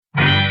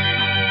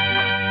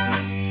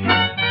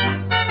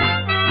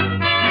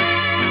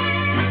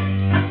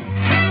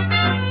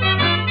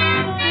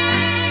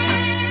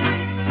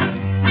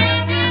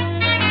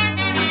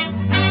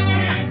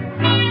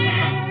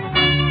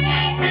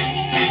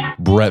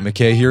Brett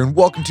McKay here, and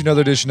welcome to another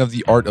edition of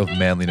the Art of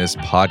Manliness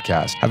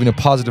podcast. Having a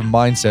positive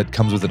mindset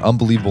comes with an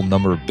unbelievable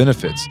number of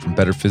benefits, from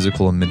better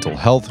physical and mental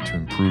health to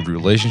improved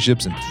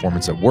relationships and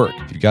performance at work.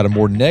 If you've got a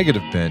more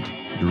negative bent,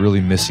 you're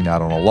really missing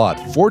out on a lot.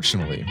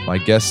 Fortunately, my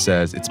guest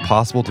says it's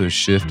possible to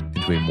shift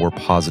into a more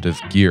positive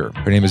gear.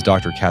 Her name is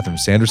Dr. Catherine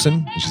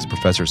Sanderson, and she's a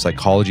professor of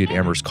psychology at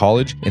Amherst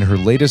College. In her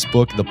latest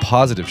book, The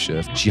Positive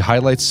Shift, she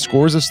highlights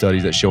scores of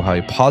studies that show how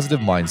a positive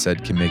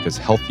mindset can make us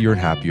healthier and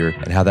happier,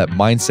 and how that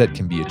mindset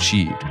can be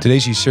achieved. Today,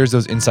 she shares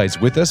those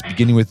insights with us,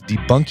 beginning with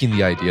debunking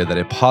the idea that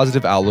a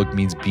positive outlook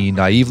means being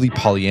naively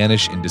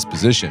Pollyanna-ish in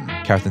disposition.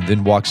 Catherine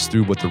then walks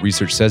through what the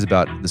research says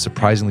about the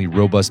surprisingly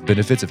robust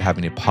benefits of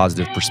having a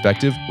positive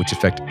perspective, which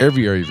affect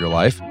every area of your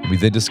life. And we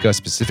then discuss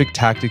specific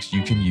tactics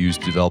you can use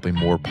to develop a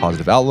more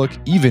positive outlook,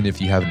 even if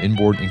you have an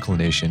inborn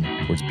inclination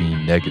towards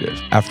being negative.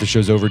 After the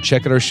show's over,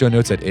 check out our show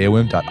notes at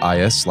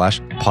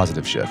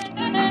aom.is/positiveshift.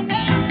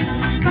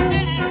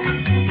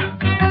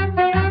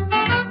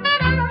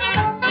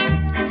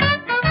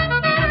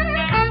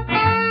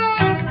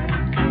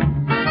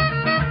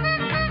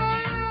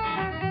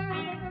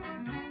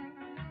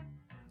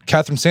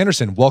 Catherine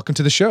Sanderson, welcome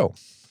to the show.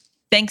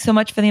 Thanks so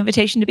much for the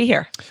invitation to be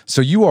here.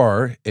 So you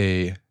are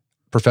a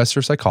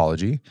professor of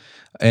psychology,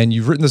 and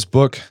you've written this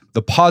book,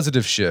 The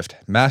Positive Shift,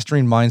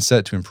 Mastering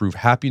Mindset to Improve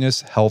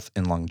Happiness, Health,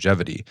 and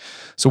Longevity.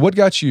 So what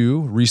got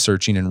you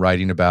researching and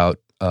writing about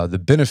the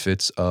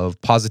benefits of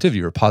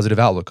positivity or positive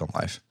outlook on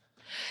life?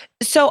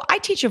 So I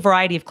teach a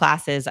variety of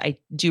classes. I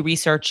do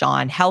research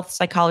on health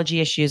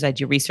psychology issues. I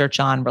do research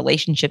on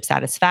relationship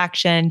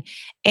satisfaction.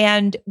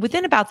 And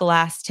within about the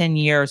last 10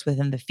 years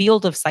within the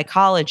field of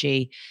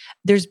psychology,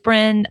 there's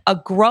been a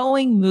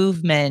growing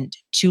movement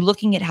to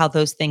looking at how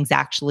those things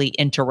actually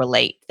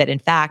interrelate. That in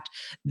fact,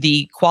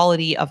 the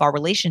quality of our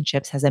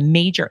relationships has a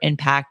major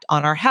impact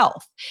on our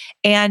health.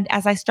 And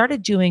as I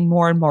started doing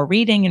more and more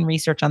reading and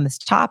research on this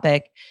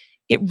topic,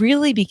 it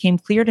really became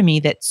clear to me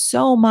that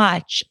so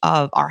much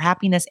of our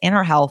happiness and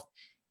our health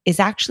is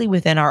actually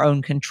within our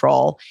own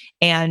control.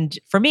 And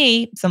for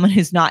me, someone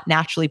who's not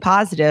naturally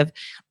positive,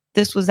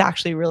 this was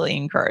actually really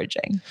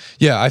encouraging.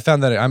 Yeah, I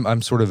found that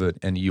I'm sort of an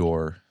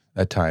Eeyore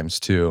at times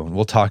too. And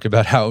we'll talk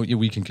about how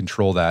we can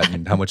control that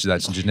and how much of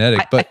that's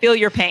genetic. But I feel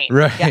your pain.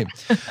 Right. Yeah.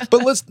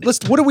 But let's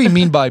what do we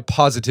mean by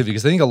positivity?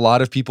 Because I think a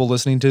lot of people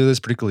listening to this,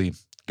 particularly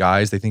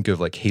guys, they think of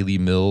like Haley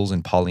Mills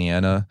and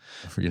Pollyanna,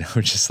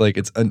 just like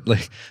it's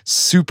like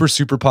super,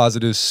 super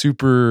positive,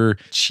 super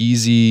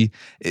cheesy.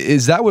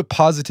 Is that what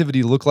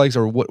positivity look like,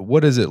 or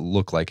what does it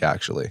look like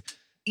actually?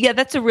 Yeah,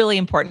 that's a really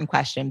important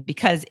question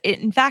because it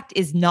in fact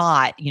is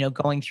not,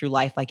 going through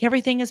life like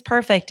everything is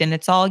perfect and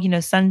it's all,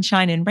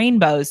 sunshine and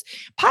rainbows.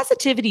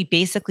 Positivity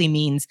basically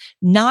means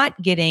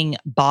not getting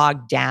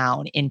bogged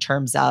down in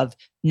terms of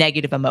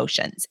negative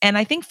emotions. And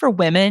I think for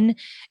women,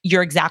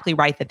 you're exactly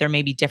right that there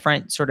may be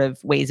different sort of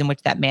ways in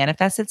which that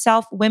manifests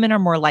itself. Women are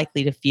more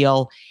likely to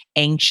feel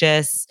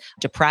anxious,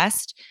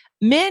 depressed.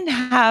 Men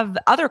have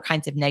other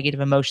kinds of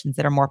negative emotions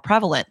that are more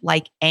prevalent,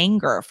 like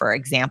anger, for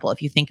example, if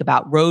you think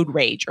about road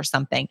rage or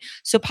something.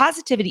 So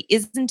positivity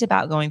isn't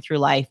about going through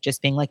life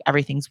just being like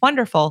everything's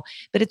wonderful,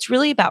 but it's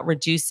really about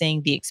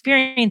reducing the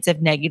experience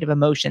of negative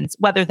emotions,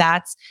 whether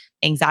that's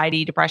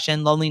anxiety,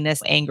 depression,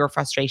 loneliness, anger,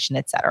 frustration,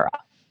 etc.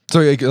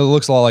 So it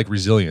looks a lot like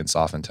resilience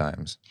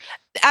oftentimes.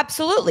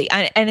 Absolutely.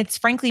 And it's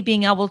frankly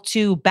being able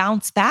to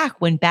bounce back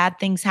when bad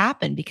things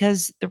happen,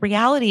 because the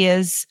reality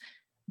is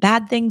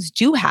bad things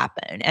do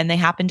happen, and they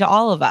happen to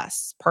all of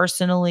us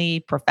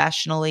personally,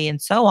 professionally,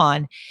 and so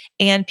on.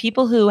 And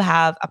people who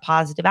have a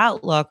positive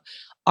outlook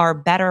are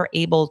better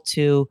able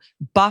to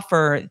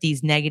buffer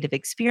these negative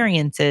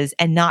experiences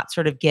and not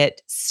sort of get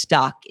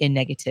stuck in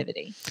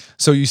negativity.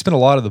 So you spent a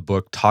lot of the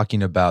book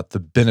talking about the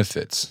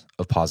benefits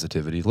of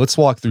positivity. Let's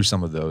walk through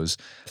some of those.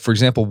 For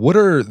example,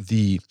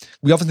 we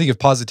often think of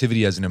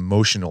positivity as an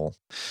emotional,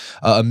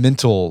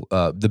 mental,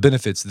 the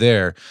benefits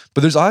there, but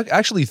there's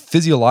actually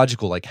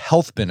physiological, like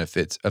health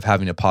benefits of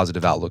having a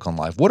positive outlook on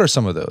life. What are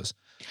some of those?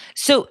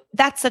 So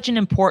that's such an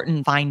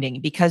important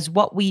finding, because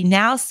what we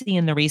now see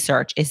in the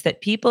research is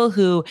that people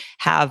who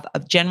have a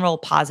general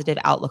positive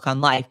outlook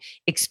on life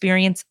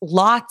experience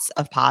lots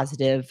of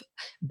positive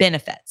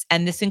benefits.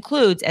 And this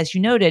includes, as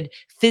you noted,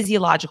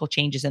 physiological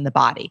changes in the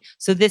body.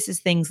 So this is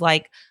things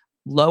like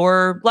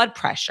lower blood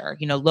pressure,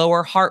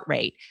 lower heart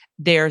rate.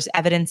 There's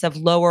evidence of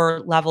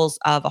lower levels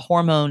of a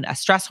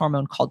stress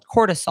hormone called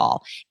cortisol.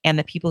 And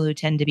the people who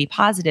tend to be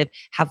positive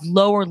have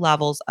lower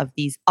levels of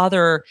these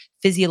other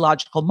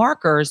physiological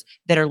markers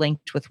that are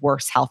linked with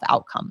worse health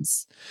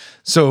outcomes.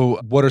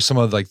 So what are some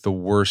of like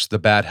the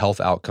bad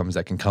health outcomes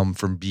that can come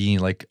from being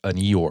like an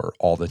Eeyore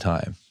all the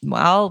time?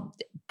 Well,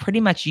 pretty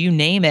much you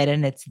name it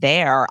and it's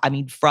there. I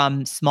mean,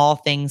 from small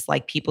things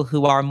like people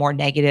who are more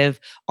negative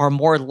are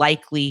more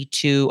likely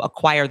to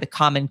acquire the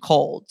common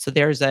cold. So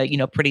there's a,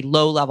 pretty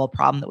low level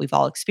problem that we've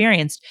all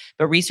experienced.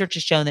 But research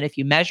has shown that if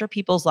you measure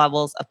people's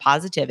levels of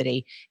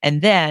positivity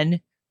and then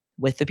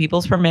with the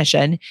people's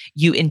permission,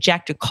 you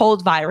inject a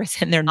cold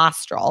virus in their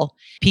nostril,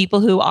 people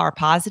who are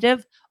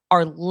positive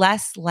are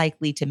less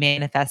likely to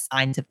manifest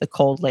signs of the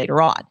cold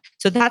later on.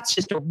 So that's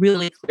just a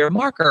really clear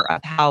marker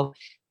of how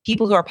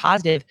people who are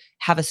positive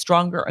have a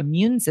stronger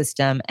immune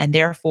system and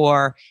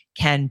therefore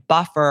can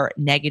buffer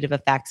negative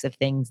effects of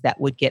things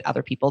that would get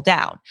other people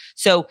down.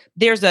 So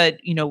there's a,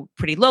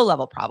 pretty low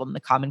level problem,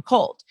 the common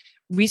cold.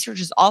 Research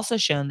has also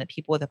shown that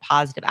people with a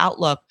positive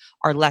outlook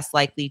are less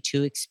likely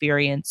to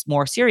experience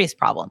more serious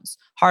problems,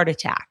 heart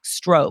attack,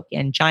 stroke,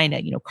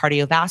 angina,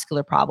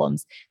 cardiovascular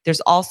problems.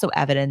 There's also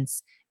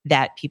evidence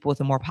that people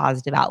with a more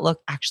positive outlook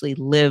actually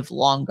live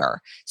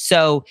longer.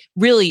 So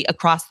really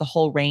across the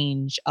whole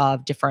range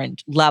of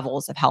different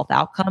levels of health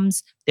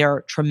outcomes, there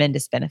are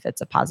tremendous benefits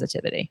of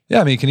positivity.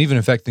 Yeah, I mean, it can even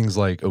affect things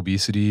like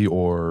obesity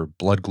or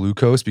blood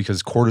glucose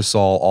because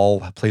cortisol all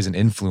plays an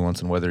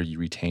influence on whether you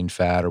retain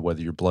fat or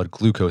whether your blood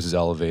glucose is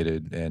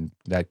elevated, and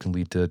that can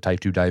lead to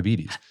type 2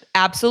 diabetes.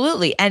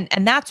 Absolutely. And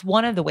that's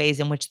one of the ways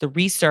in which the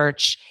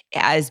research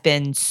has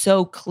been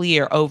so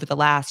clear over the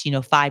last,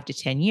 5 to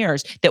 10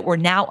 years that we're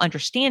now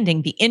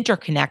understanding the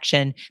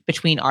interconnection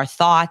between our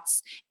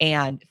thoughts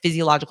and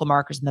physiological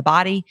markers in the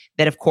body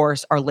that of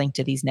course are linked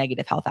to these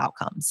negative health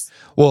outcomes.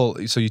 Well,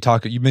 so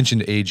you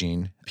mentioned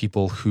aging.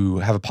 People who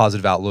have a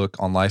positive outlook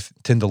on life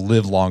tend to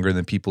live longer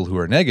than people who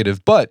are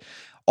negative, but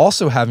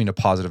also having a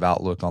positive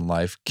outlook on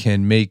life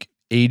can make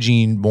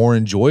aging more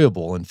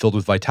enjoyable and filled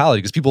with vitality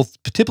because people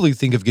typically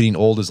think of getting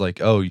old as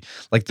like, oh,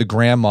 like the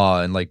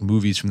grandma in like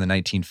movies from the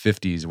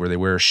 1950s where they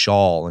wear a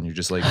shawl and you're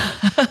just like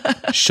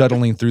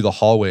shuttling through the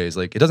hallways.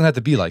 Like it doesn't have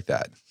to be like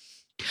that.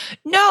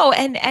 No,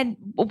 and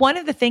one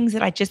of the things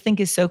that I just think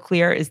is so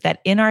clear is that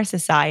in our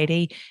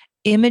society,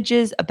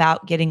 images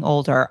about getting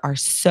older are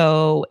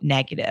so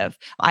negative.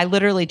 I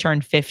literally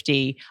turned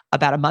 50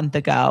 about a month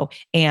ago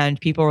and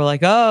people were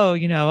like,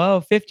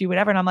 oh, 50,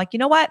 whatever. And I'm like, you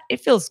know what?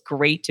 It feels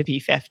great to be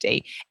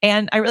 50.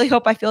 And I really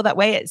hope I feel that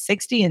way at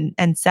 60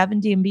 and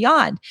 70 and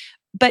beyond.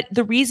 But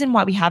the reason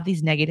why we have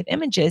these negative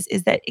images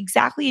is that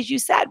exactly as you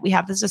said, we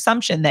have this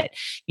assumption that,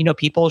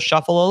 people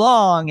shuffle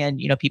along and,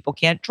 people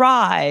can't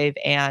drive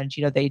and,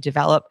 they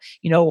develop,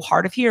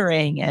 hard of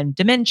hearing and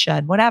dementia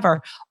and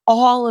whatever.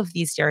 All of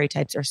these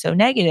stereotypes are so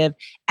negative,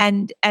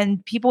 and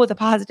people with a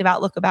positive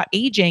outlook about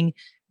aging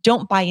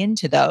don't buy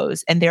into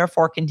those and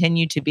therefore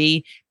continue to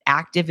be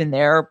active in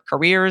their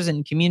careers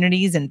and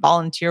communities and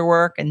volunteer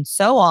work and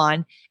so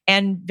on,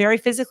 and very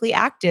physically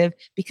active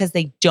because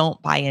they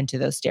don't buy into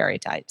those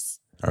stereotypes.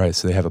 All right,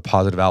 so they have a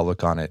positive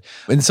outlook on it.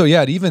 And so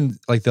yeah, even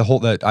like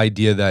that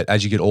idea that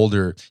as you get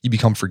older, you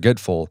become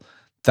forgetful,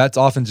 that's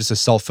often just a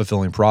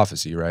self-fulfilling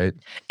prophecy, right?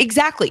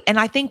 Exactly. And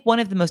I think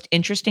one of the most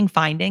interesting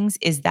findings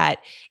is that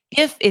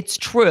if it's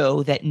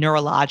true that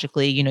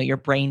neurologically, your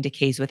brain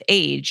decays with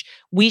age,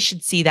 we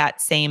should see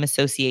that same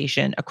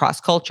association across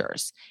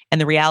cultures.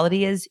 And the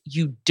reality is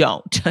you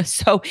don't.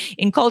 So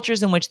in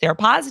cultures in which there are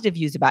positive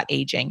views about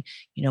aging,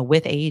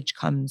 with age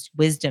comes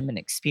wisdom and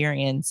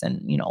experience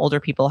and, older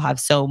people have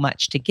so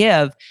much to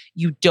give.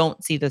 You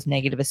don't see those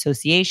negative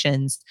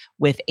associations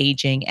with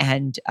aging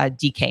and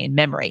decay in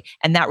memory.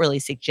 And that really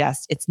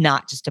suggests it's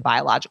not just a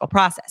biological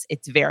process.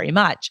 It's very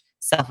much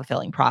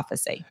self-fulfilling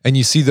prophecy. And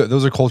you see that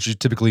those are cultures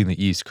typically in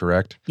the East,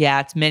 correct? Yeah,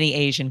 it's many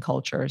Asian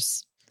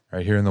cultures.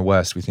 Right here in the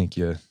West, we think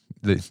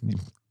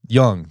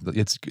young.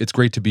 It's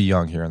great to be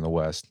young here in the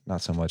West,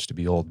 not so much to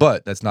be old.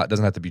 But doesn't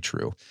have to be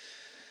true.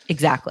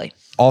 Exactly.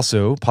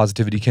 Also,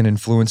 positivity can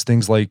influence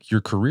things like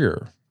your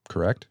career,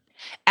 correct?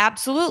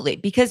 Absolutely.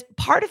 Because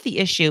part of the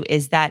issue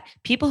is that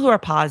people who are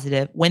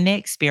positive, when they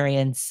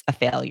experience a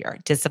failure,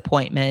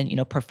 disappointment,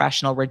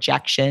 professional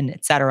rejection,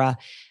 et cetera,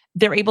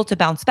 they're able to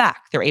bounce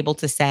back. They're able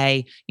to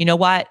say, you know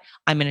what,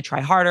 I'm going to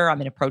try harder. I'm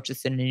going to approach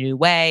this in a new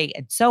way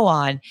and so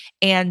on.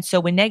 And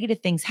so when negative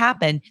things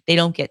happen, they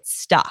don't get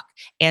stuck.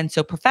 And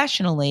so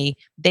professionally,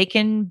 they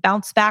can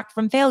bounce back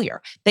from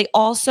failure. They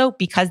also,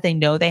 because they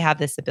know they have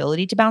this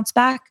ability to bounce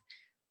back,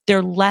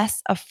 they're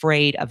less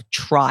afraid of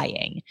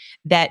trying.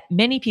 That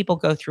many people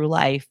go through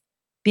life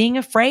being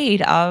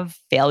afraid of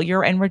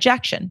failure and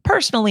rejection,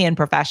 personally and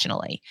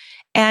professionally.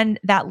 And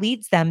that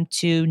leads them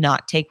to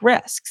not take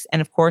risks.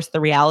 And of course, the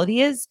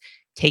reality is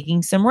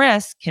taking some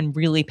risk can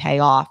really pay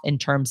off in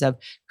terms of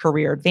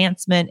career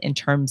advancement, in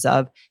terms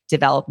of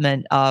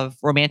development of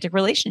romantic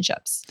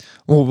relationships.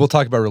 Well, we'll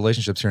talk about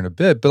relationships here in a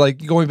bit, but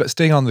like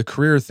staying on the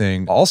career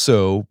thing,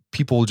 also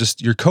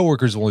your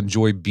coworkers will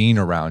enjoy being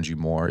around you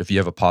more if you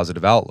have a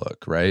positive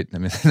outlook, right? I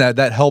mean,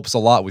 that helps a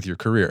lot with your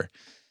career.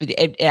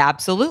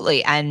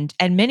 Absolutely. And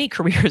many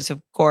careers,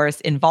 of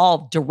course,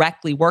 involve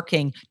directly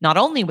working not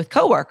only with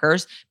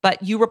coworkers,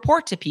 but you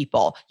report to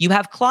people, you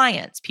have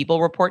clients,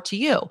 people report to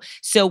you.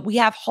 So we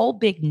have whole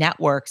big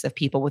networks of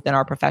people within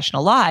our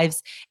professional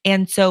lives.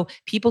 And so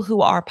people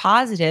who are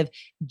positive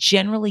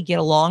generally get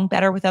along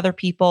better with other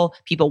people.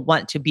 People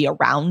want to be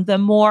around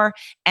them more.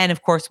 And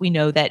of course, we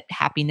know that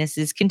happiness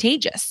is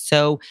contagious.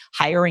 So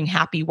hiring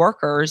happy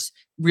workers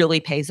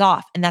really pays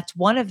off. And that's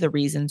one of the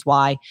reasons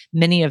why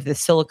many of the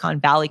Silicon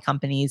Valley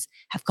companies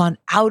have gone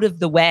out of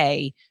the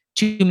way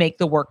to make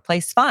the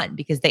workplace fun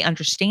because they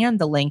understand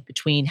the link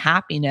between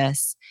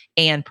happiness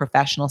and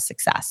professional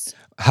success.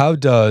 How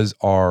does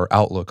our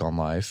outlook on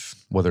life,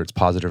 whether it's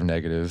positive or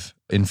negative,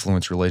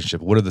 influence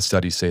relationship? What do the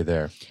studies say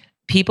there?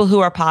 People who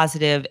are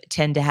positive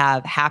tend to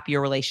have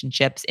happier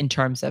relationships in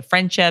terms of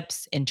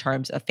friendships, in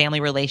terms of family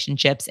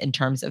relationships, in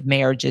terms of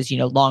marriages,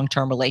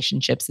 long-term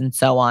relationships and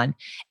so on.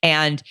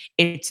 And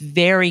it's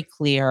very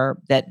clear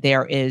that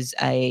there is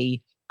an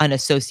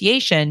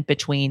association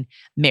between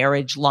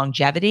marriage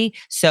longevity.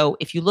 So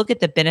if you look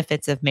at the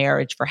benefits of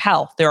marriage for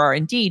health, there are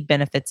indeed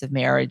benefits of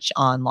marriage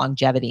on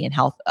longevity and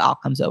health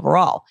outcomes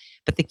overall.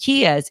 But the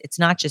key is it's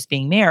not just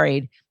being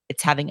married,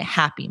 it's having a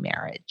happy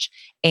marriage.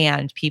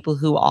 And people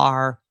who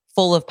are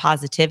full of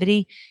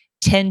positivity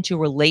tend to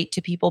relate to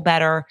people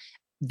better.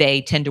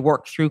 They tend to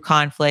work through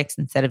conflicts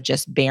instead of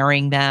just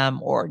bearing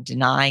them or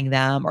denying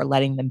them or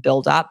letting them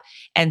build up.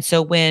 And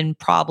so when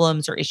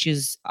problems or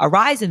issues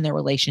arise in their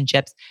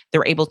relationships,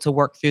 they're able to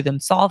work through them,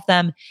 solve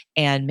them,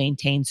 and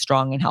maintain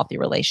strong and healthy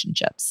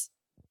relationships.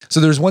 So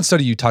there's one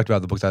study you talked about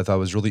in the book that I thought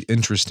was really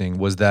interesting,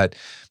 was that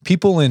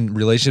people in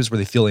relationships where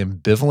they feel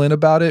ambivalent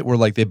about it, where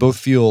like they both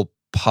feel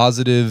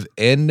positive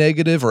and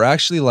negative, or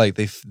actually like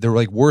they're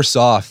like worse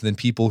off than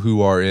people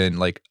who are in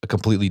like a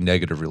completely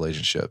negative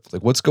relationship.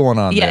 Like what's going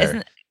on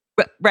there?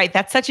 Right.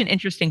 That's such an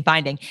interesting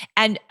finding.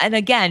 And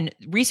again,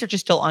 research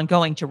is still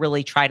ongoing to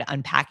really try to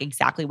unpack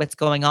exactly what's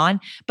going on.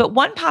 But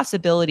one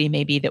possibility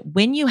may be that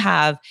when you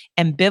have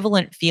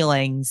ambivalent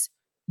feelings,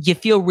 you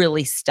feel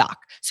really stuck.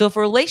 So if a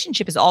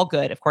relationship is all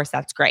good, of course,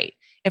 that's great.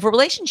 If a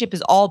relationship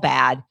is all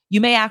bad, you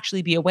may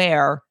actually be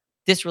aware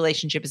this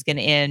relationship is going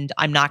to end.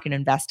 I'm not going to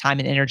invest time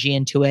and energy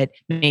into it.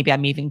 Maybe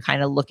I'm even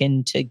kind of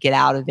looking to get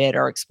out of it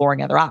or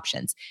exploring other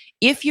options.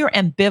 If you're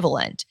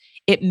ambivalent,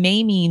 it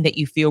may mean that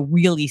you feel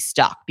really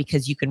stuck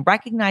because you can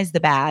recognize the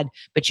bad,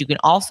 but you can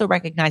also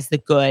recognize the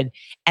good.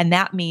 And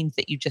that means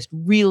that you just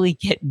really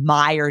get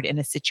mired in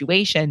a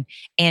situation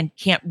and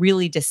can't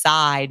really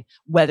decide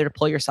whether to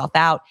pull yourself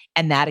out.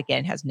 And that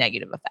again has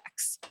negative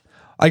effects.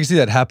 I can see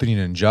that happening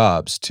in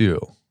jobs too.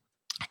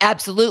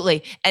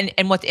 Absolutely.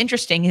 And what's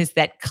interesting is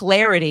that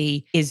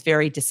clarity is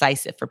very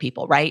decisive for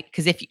people, right?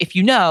 Because if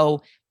you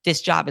know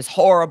this job is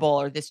horrible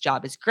or this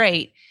job is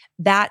great,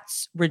 that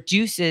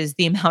reduces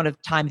the amount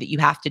of time that you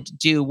have to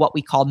do what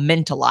we call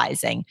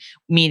mentalizing,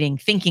 meaning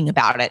thinking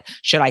about it.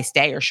 Should I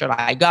stay or should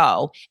I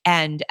go?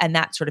 And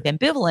that sort of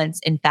ambivalence,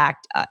 in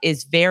fact,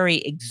 is very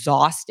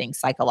exhausting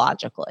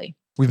psychologically.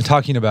 We've been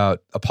talking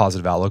about a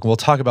positive outlook, and we'll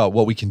talk about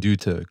what we can do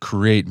to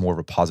create more of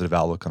a positive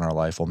outlook on our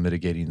life while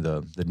mitigating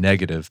the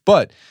negative.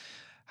 But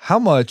how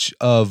much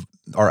of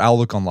our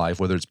outlook on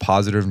life, whether it's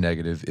positive or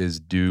negative, is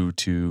due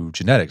to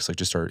genetics, like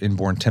just our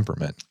inborn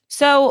temperament?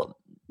 So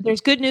there's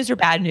good news or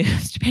bad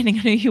news, depending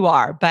on who you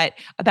are, but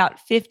about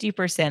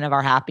 50% of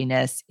our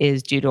happiness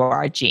is due to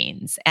our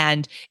genes.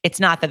 And it's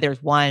not that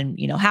there's one,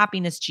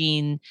 happiness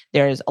gene.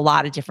 There's a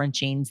lot of different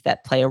genes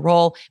that play a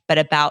role, but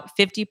about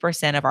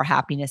 50% of our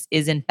happiness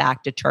is in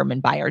fact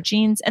determined by our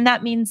genes. And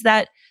that means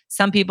that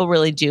some people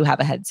really do have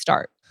a head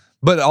start.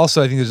 But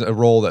also, I think there's a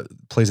role that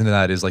plays into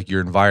that is like your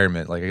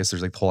environment. Like, I guess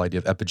there's like the whole idea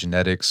of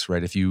epigenetics,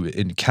 right? If you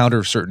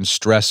encounter certain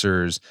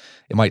stressors,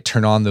 it might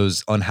turn on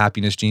those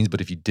unhappiness genes.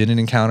 But if you didn't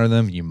encounter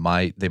them,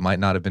 they might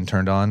not have been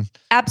turned on.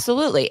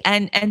 Absolutely.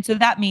 And so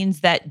that means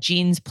that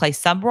genes play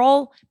some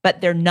role, but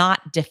they're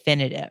not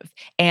definitive.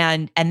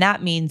 And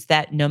that means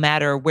that no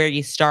matter where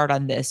you start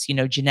on this,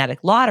 genetic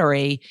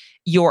lottery,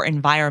 your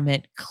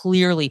environment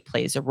clearly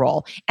plays a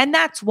role. And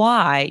that's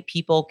why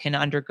people can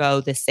undergo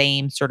the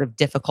same sort of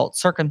difficult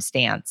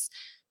circumstance,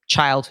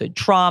 childhood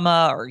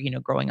trauma or,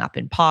 growing up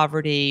in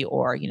poverty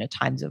or,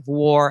 times of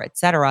war, et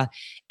cetera.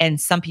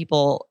 And some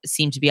people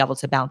seem to be able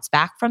to bounce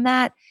back from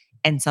that.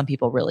 And some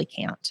people really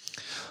can't.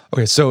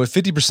 Okay, so if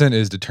 50%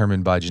 is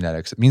determined by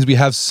genetics, it means we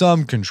have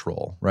some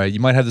control, right? You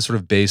might have this sort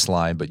of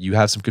baseline, but you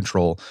have some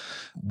control.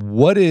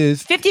 What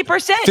is 50%?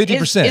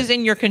 50% is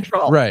in your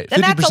control. Right.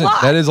 Then 50%. That's a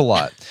lot. That is a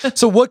lot.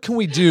 So what can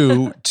we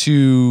do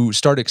to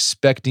start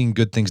expecting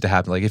good things to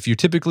happen? Like if you're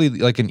typically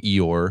like an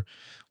Eeyore,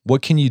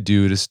 what can you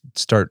do to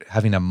start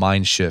having a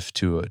mind shift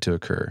to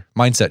occur?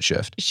 Mindset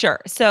shift. Sure.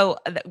 So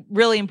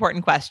really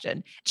important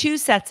question. Two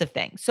sets of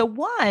things. So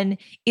one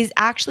is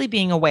actually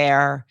being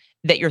aware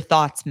that your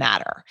thoughts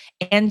matter.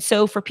 And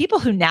so for people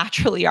who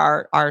naturally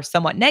are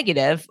somewhat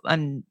negative,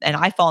 and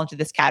I fall into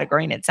this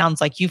category, and it sounds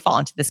like you fall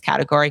into this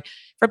category,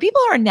 for people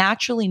who are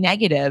naturally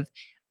negative,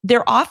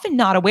 they're often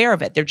not aware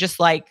of it. They're just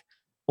like,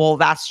 well,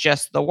 that's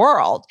just the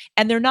world.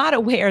 And they're not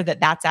aware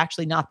that that's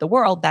actually not the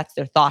world. That's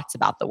their thoughts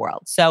about the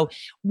world. So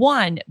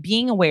one,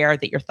 being aware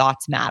that your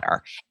thoughts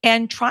matter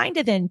and trying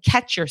to then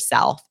catch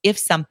yourself if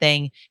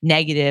something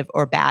negative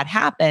or bad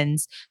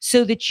happens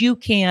so that you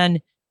can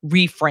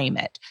reframe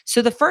it.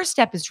 So the first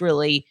step is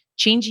really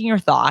changing your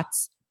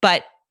thoughts,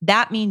 but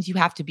That means you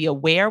have to be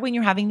aware when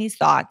you're having these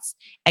thoughts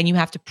and you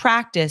have to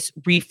practice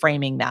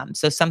reframing them.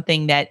 So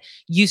something that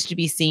used to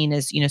be seen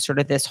as, sort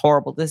of this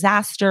horrible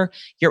disaster,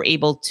 you're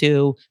able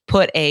to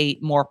put a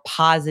more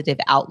positive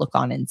outlook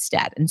on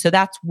instead. And so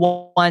that's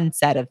one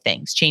set of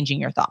things, changing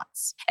your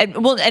thoughts. And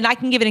I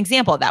can give an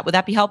example of that. Would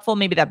that be helpful?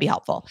 Maybe that'd be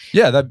helpful.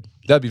 Yeah,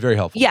 that'd be very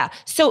helpful. Yeah.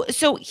 So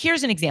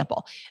here's an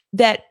example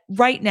that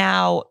right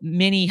now,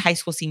 many high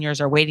school seniors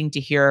are waiting to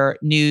hear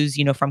news,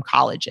 from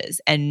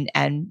colleges, and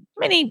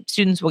many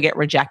students will get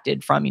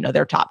rejected from,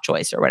 their top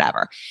choice or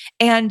whatever.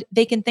 And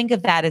they can think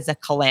of that as a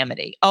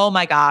calamity. Oh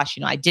my gosh,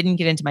 I didn't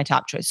get into my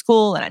top choice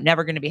school and I'm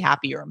never going to be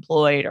happy or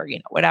employed or,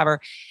 whatever.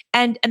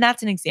 And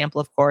that's an example,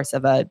 of course,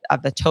 of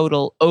a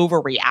total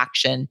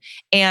overreaction.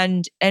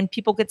 And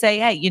people could say,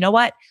 hey, you know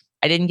what?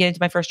 I didn't get into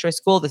my first choice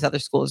school. This other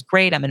school is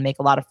great. I'm going to make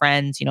a lot of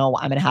friends. I'm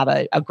going to have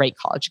a great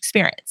college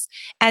experience.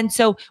 And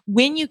so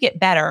when you get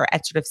better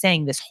at sort of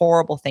saying this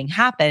horrible thing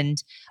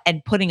happened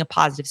and putting a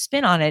positive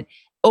spin on it,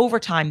 over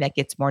time that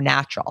gets more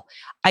natural.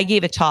 I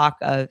gave a talk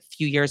a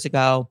few years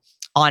ago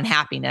on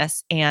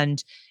happiness,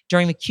 and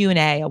during the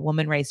Q&A, a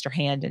woman raised her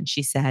hand and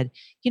she said,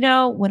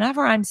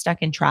 whenever I'm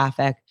stuck in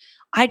traffic,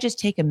 I just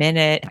take a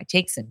minute, I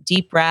take some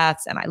deep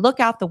breaths, and I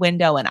look out the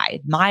window and I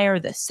admire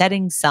the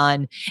setting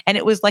sun. And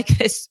it was like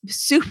this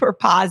super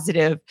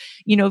positive,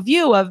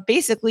 view of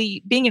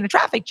basically being in a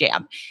traffic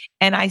jam.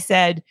 And I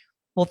said,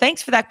 well,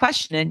 thanks for that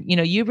question. And,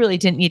 you really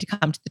didn't need to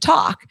come to the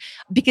talk,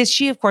 because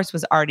she, of course,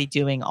 was already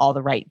doing all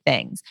the right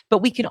things. But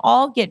we can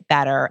all get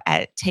better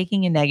at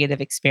taking a negative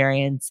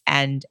experience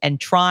and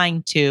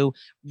trying to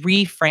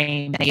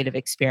reframe a negative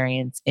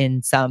experience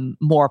in some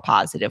more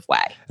positive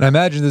way. And I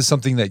imagine this is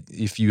something that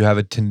if you have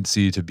a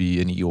tendency to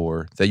be an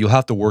Eeyore, that you'll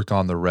have to work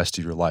on the rest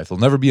of your life. There'll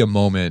never be a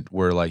moment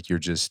where like you're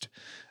just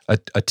a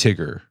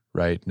Tigger,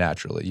 right?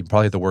 Naturally. You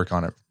probably have to work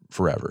on it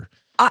forever.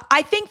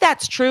 I think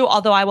that's true.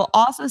 Although I will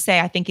also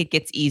say, I think it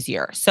gets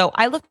easier. So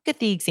I look at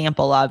the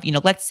example of,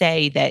 let's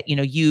say that,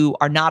 you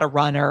are not a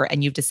runner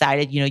and you've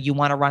decided, you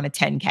want to run a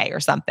 10K or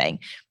something.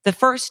 The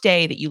first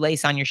day that you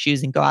lace on your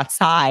shoes and go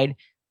outside,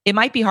 it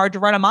might be hard to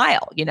run a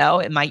mile. You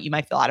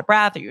might feel out of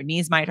breath, or your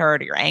knees might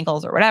hurt, or your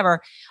ankles, or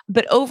whatever.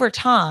 But over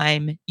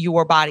time,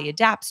 your body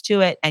adapts to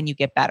it and you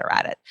get better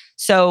at it.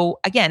 So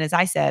again, as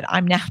I said,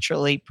 I'm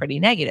naturally pretty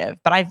negative,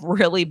 but I've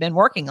really been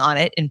working on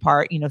it in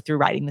part, through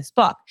writing this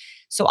book.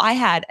 So I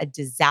had a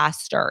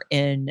disaster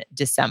in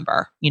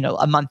December,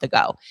 a month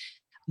ago.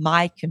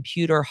 My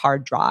computer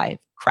hard drive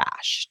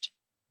crashed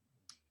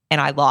and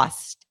I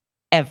lost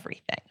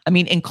everything. I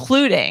mean,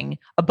 including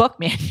a book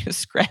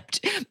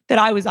manuscript that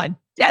I was on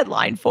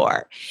deadline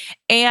for.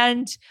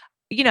 And,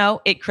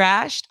 it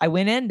crashed. I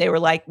went in, they were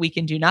like, we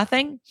can do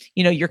nothing.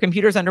 Your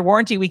computer's under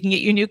warranty. We can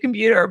get you a new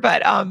computer,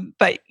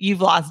 but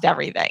you've lost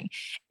everything.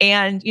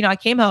 And, I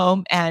came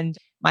home and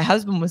my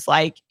husband was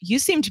like, you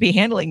seem to be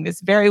handling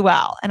this very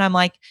well. And I'm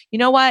like, you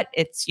know what?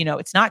 It's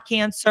not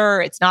cancer.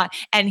 It's not.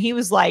 And he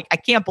was like, I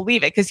can't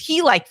believe it. Cause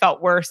he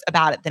felt worse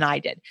about it than I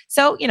did.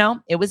 So,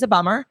 it was a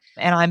bummer.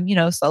 And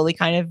I'm, slowly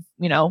kind of,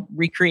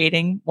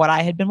 recreating what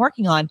I had been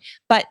working on.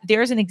 But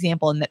there's an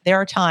example in that there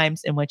are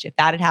times in which if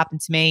that had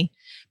happened to me,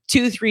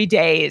 2-3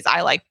 days,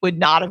 I would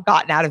not have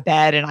gotten out of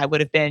bed and I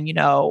would have been,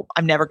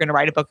 I'm never going to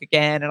write a book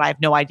again. And I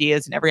have no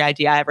ideas. And every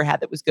idea I ever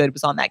had that was good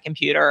was on that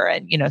computer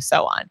and,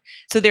 so on.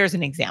 So there's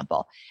an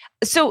example.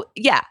 So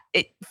yeah,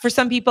 for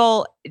some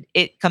people,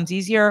 it comes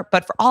easier,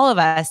 but for all of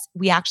us,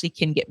 we actually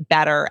can get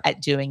better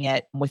at doing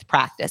it with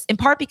practice, in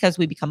part because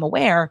we become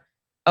aware,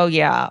 oh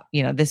yeah,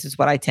 this is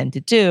what I tend to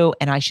do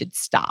and I should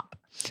stop.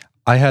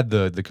 I had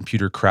the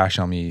computer crash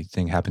on me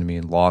thing happen to me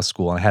in law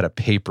school, and I had a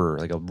paper,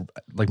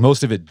 like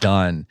most of it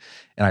done,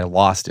 and I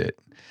lost it,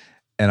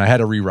 and I had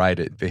to rewrite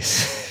it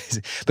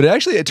basically. But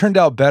it turned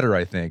out better,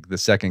 I think, the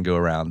second go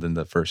around than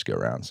the first go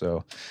around.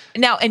 So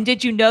now, and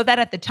did you know that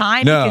at the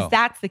time? No, because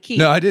that's the key.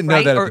 No, I didn't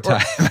know that at the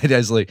time. I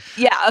was like,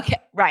 yeah, okay,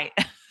 right.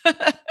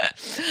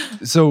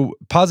 So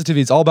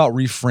positivity, it's all about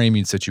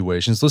reframing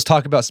situations. Let's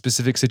talk about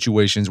specific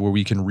situations where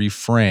we can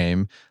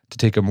reframe to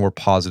take a more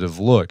positive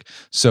look.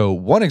 So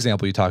one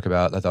example you talk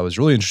about that I thought was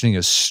really interesting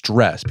is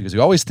stress, because we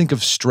always think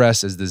of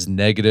stress as this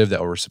negative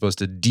that we're supposed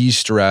to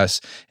de-stress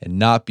and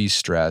not be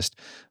stressed.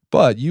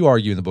 But you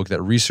argue in the book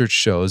that research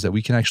shows that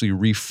we can actually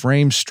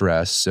reframe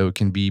stress so it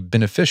can be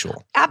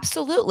beneficial.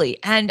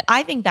 Absolutely. And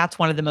I think that's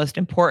one of the most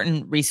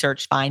important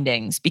research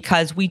findings,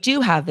 because we do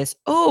have this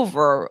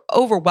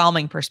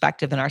overwhelming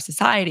perspective in our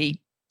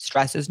society.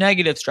 Stress is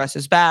negative, stress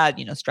is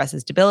bad, stress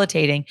is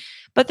debilitating.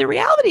 But the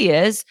reality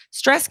is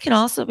stress can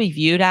also be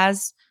viewed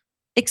as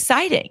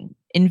exciting,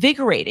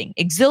 invigorating,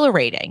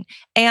 exhilarating.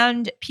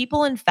 And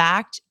people, in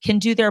fact, can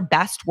do their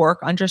best work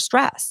under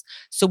stress.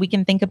 So we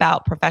can think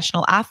about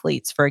professional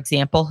athletes, for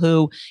example,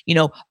 who,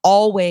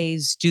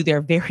 always do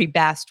their very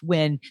best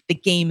when the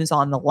game is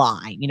on the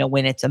line,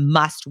 when it's a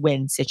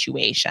must-win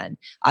situation,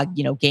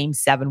 Game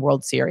 7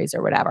 World Series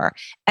or whatever.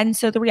 And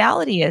so the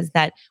reality is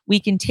that we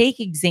can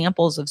take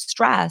examples of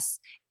stress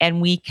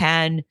and we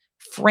can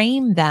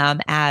frame them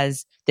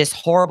as this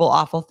horrible,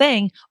 awful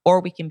thing, or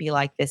we can be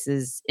like, this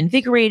is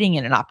invigorating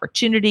and an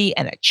opportunity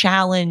and a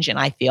challenge. And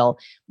I feel,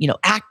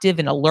 active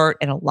and alert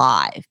and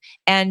alive.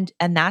 And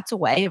that's a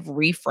way of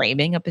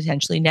reframing a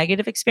potentially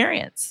negative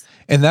experience.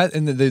 And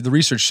the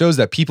research shows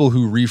that people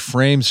who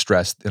reframe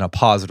stress in a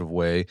positive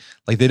way,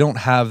 like they don't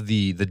have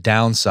the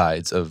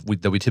downsides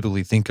that we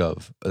typically think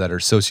of that are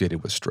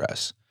associated with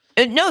stress.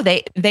 No,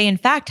 they in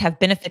fact have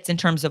benefits in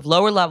terms of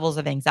lower levels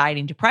of anxiety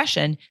and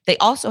depression. They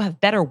also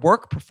have better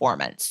work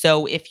performance.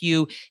 So if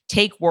you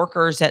take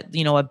workers at,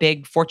 a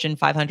big Fortune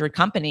 500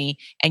 company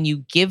and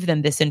you give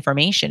them this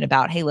information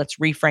about, hey, let's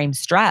reframe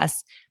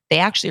stress, they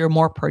actually are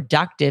more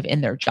productive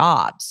in their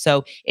jobs.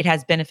 So it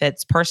has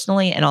benefits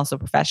personally and also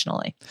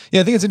professionally.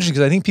 Yeah, I think it's interesting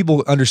because I think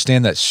people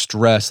understand that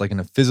stress, like in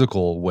a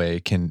physical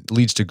way,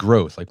 leads to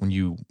growth. Like when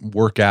you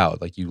work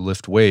out, like you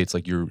lift weights,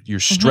 like you're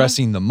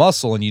stressing the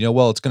muscle, and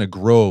it's going to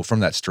grow from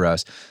that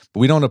stress.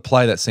 But we don't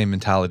apply that same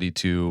mentality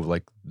to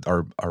like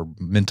our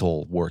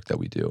mental work that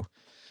we do.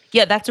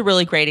 Yeah, that's a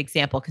really great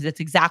example because it's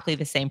exactly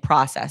the same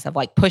process of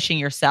like pushing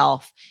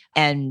yourself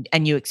and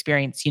you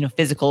experience,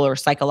 physical or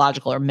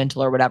psychological or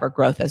mental or whatever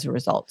growth as a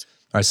result.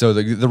 All right, so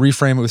the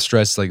reframe with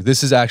stress, like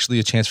this is actually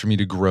a chance for me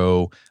to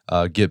grow,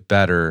 get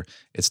better.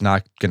 It's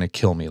not going to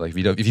kill me. Like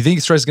if you think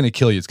stress is going to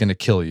kill you, it's going to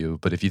kill you.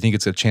 But if you think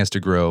it's a chance to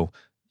grow,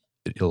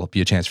 it'll be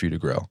a chance for you to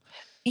grow.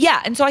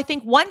 Yeah. And so I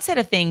think one set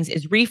of things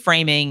is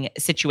reframing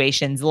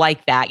situations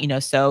like that.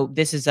 So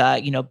this is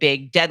a,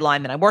 big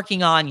deadline that I'm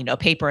working on,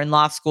 paper in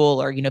law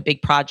school or,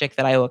 big project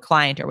that I owe a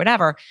client or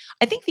whatever.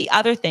 I think the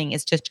other thing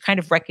is just kind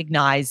of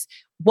recognize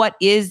what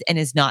is and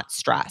is not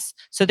stress.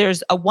 So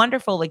there's a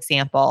wonderful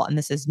example, and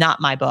this is not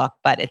my book,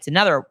 but it's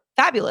another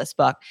fabulous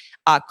book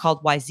called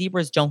Why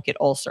Zebras Don't Get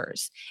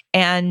Ulcers.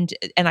 And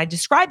I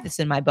describe this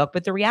in my book,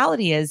 but the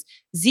reality is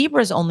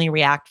zebras only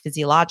react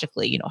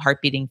physiologically,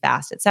 heart beating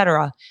fast, et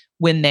cetera,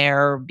 when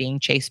they're being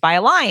chased by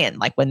a lion,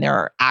 like when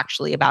they're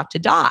actually about to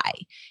die.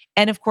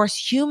 And of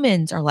course,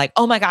 humans are like,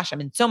 oh my gosh,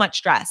 I'm in so much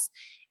stress.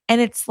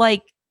 And it's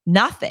like,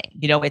 nothing.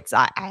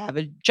 I have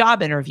a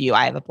job interview.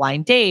 I have a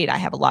blind date. I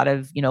have a lot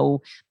of,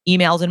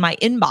 emails in my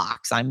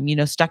inbox. I'm,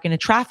 stuck in a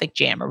traffic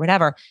jam or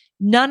whatever.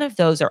 None of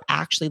those are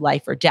actually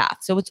life or death.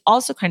 So it's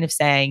also kind of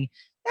saying,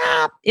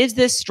 is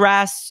this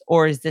stress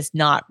or is this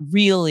not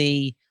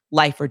really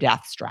life or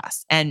death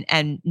stress? And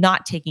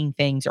not taking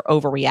things or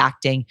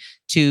overreacting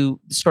to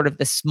sort of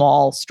the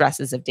small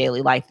stresses of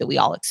daily life that we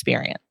all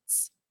experience.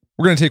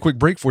 We're going to take a quick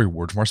break for a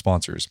word from our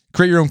sponsors.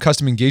 Create your own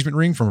custom engagement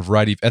ring from a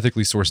variety of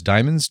ethically sourced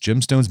diamonds,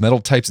 gemstones, metal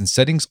types, and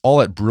settings, all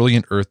at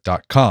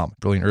BrilliantEarth.com.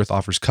 Brilliant Earth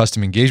offers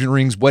custom engagement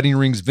rings, wedding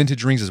rings,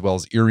 vintage rings, as well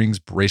as earrings,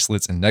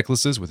 bracelets, and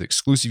necklaces with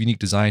exclusive, unique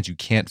designs you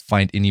can't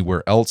find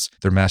anywhere else.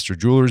 Their master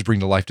jewelers bring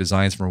to life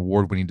designs from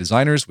award-winning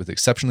designers with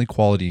exceptionally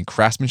quality and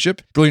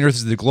craftsmanship. Brilliant Earth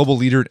is the global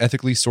leader in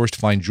ethically sourced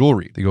fine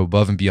jewelry. They go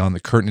above and beyond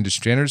the current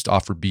industry standards to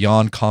offer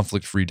beyond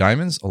conflict-free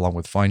diamonds, along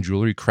with fine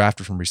jewelry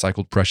crafted from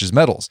recycled precious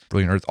metals.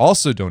 Brilliant Earth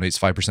also donates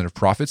 5% of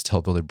profits to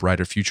help build a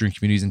brighter future in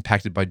communities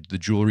impacted by the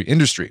jewelry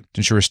industry. To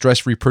ensure a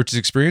stress-free purchase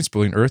experience,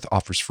 Brilliant Earth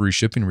offers free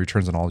shipping and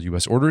returns on all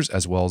U.S. orders,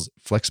 as well as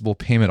flexible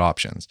payment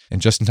options. And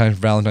just in time for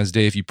Valentine's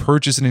Day, if you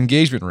purchase an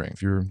engagement ring,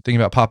 if you're thinking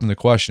about popping the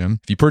question,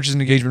 if you purchase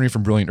an engagement ring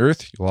from Brilliant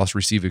Earth, you'll also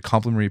receive a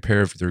complimentary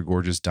pair of their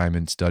gorgeous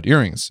diamond stud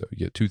earrings. So you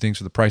get two things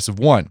for the price of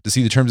one. To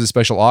see the terms of the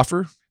special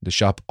offer, to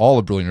shop all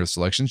of Brilliant Earth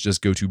selections,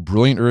 just go to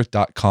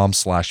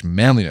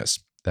brilliantearth.com/manliness.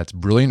 That's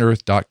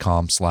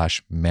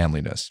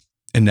brilliantearth.com/manliness.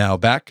 And now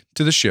back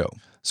to the show.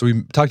 So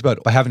we talked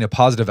about by having a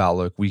positive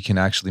outlook, we can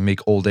actually make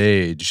old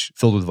age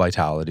filled with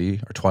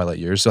vitality, or twilight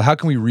years. So how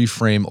can we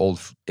reframe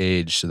old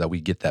age so that we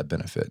get that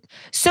benefit?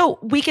 So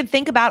we can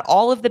think about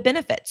all of the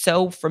benefits.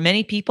 So for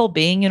many people,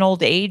 being in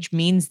old age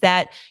means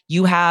that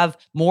you have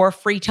more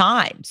free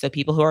time. So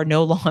people who are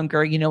no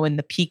longer, in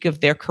the peak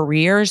of their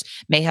careers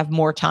may have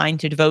more time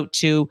to devote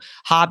to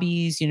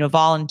hobbies,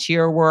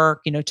 volunteer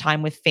work,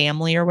 time with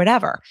family or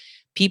whatever.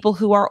 People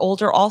who are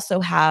older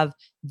also have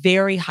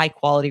very high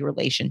quality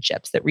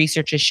relationships that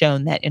research has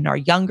shown that in our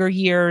younger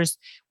years,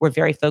 we're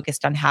very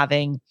focused on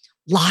having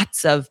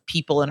lots of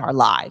people in our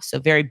lives. So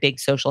very big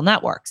social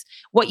networks.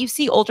 What you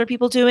see older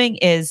people doing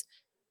is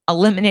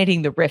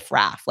eliminating the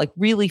riffraff, like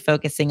really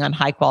focusing on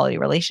high quality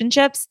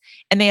relationships.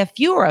 And they have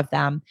fewer of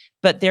them,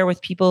 but they're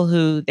with people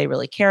who they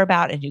really care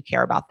about and who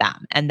care about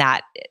them. And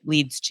that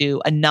leads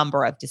to a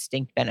number of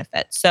distinct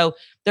benefits. So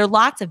there are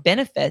lots of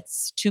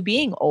benefits to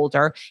being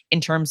older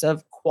in terms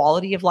of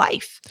quality of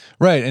life.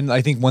 Right. And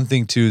I think one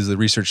thing too is the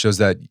research shows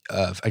that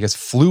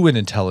fluid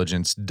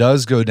intelligence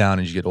does go down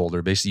as you get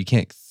older. Basically, you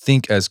can't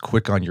think as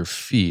quick on your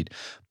feet,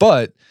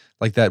 but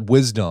like that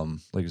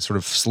wisdom, like sort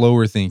of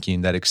slower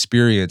thinking, that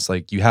experience,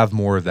 like you have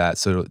more of that.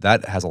 So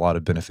that has a lot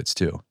of benefits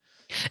too.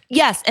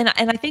 Yes. And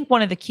I think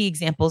one of the key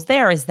examples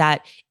there is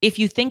that if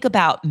you think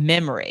about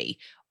memory,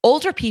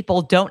 older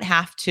people don't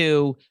have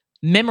to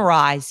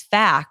memorize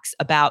facts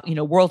about,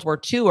 World War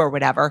II or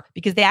whatever,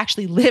 because they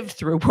actually lived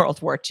through World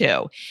War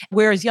II.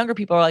 Whereas younger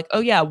people are like,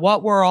 oh yeah,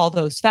 what were all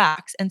those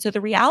facts? And so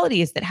the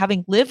reality is that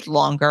having lived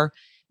longer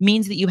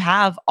means that you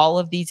have all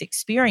of these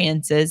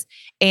experiences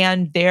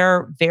and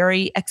they're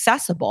very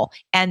accessible.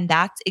 And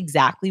that's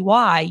exactly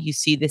why you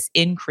see this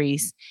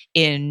increase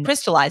in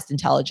crystallized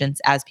intelligence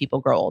as people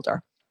grow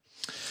older.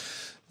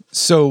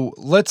 So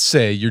let's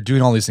say you're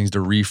doing all these things to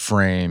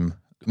reframe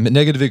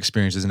negative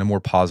experiences in a more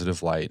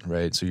positive light,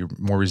 right? So you're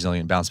more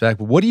resilient, bounce back.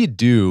 But what do you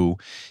do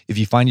if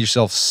you find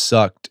yourself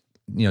sucked,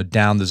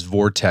 down this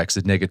vortex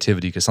of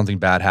negativity because something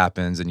bad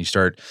happens and you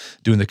start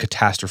doing the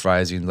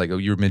catastrophizing, like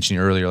you were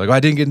mentioning earlier, like, oh, I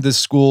didn't get into this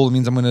school, it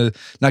means I'm going to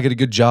not get a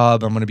good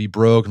job, I'm going to be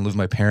broke and live with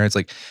my parents.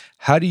 Like,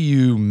 how do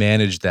you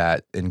manage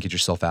that and get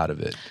yourself out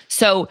of it?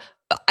 So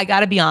I got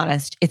to be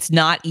honest, it's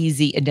not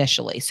easy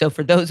initially. So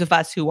for those of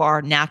us who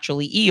are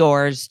naturally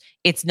Eeyores,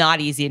 it's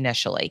not easy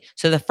initially.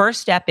 So the first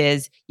step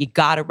is you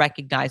got to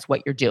recognize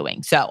what you're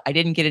doing. So I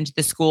didn't get into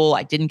the school,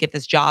 I didn't get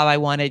this job I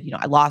wanted,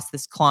 I lost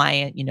this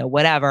client,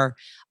 whatever.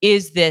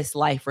 Is this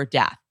life or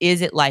death? Is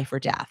it life or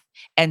death?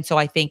 And so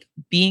I think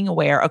being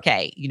aware,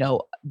 okay,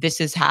 this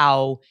is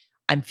how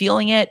I'm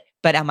feeling it,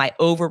 but am I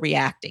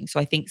overreacting? So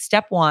I think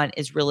step one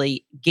is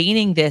really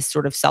gaining this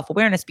sort of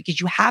self-awareness, because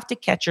you have to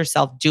catch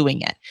yourself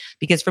doing it.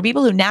 Because for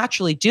people who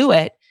naturally do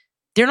it,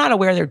 they're not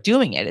aware they're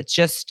doing it. It's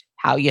just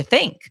how you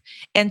think.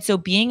 And so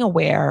being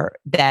aware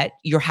that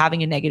you're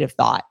having a negative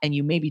thought and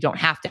you maybe don't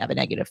have to have a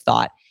negative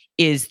thought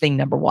is thing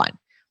number one.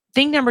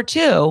 Thing number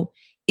two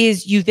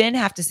is you then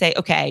have to say,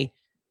 okay,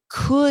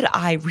 could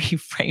I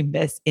reframe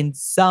this in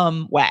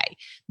some way?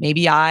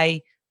 Maybe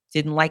I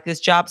didn't like this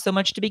job so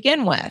much to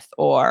begin with,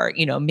 or,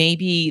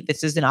 maybe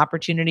this is an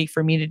opportunity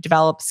for me to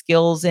develop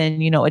skills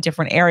in, a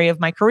different area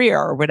of my career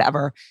or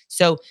whatever.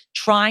 So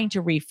trying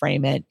to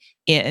reframe it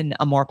in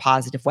a more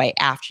positive way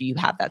after you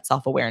have that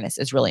self-awareness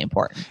is really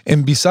important.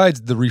 And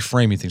besides the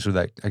reframing thing, so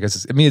that I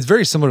guess it's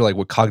very similar to like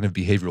what cognitive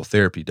behavioral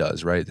therapy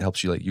does, right? It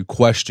helps you you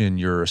question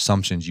your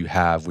assumptions you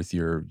have with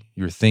your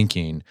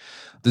thinking.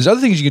 There's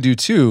other things you can do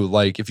too,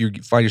 like if you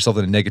find yourself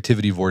in a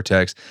negativity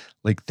vortex,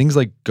 like things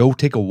like go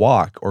take a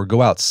walk or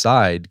go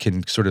outside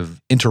can sort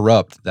of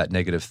interrupt that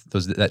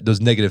those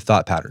negative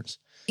thought patterns.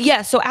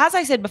 Yeah. So as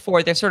I said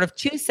before, there's sort of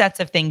two sets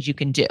of things you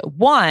can do.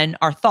 One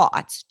are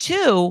thoughts.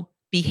 Two,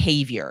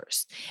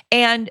 behaviors.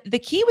 And the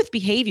key with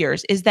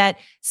behaviors is that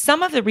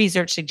some of the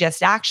research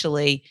suggests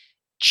actually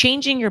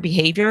changing your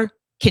behavior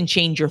can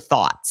change your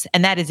thoughts.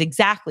 And that is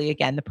exactly,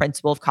 again, the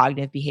principle of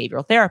cognitive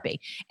behavioral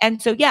therapy.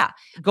 And so, yeah,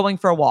 going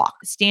for a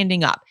walk,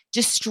 standing up,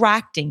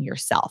 distracting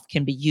yourself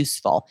can be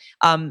useful.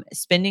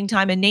 Spending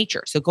time in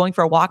nature. So going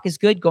for a walk is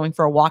good. Going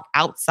for a walk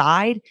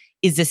outside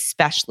is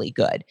especially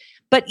good.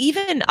 But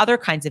even other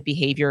kinds of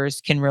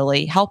behaviors can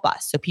really help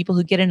us. So people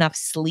who get enough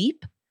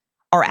sleep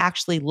are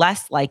actually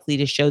less likely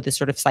to show this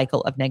sort of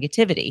cycle of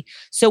negativity.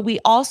 So we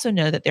also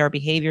know that there are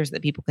behaviors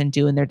that people can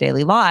do in their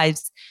daily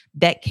lives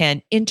that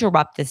can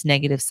interrupt this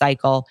negative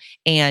cycle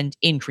and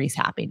increase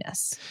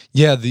happiness.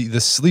 Yeah, the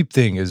sleep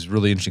thing is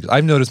really interesting.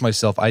 I've noticed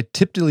myself, I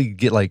typically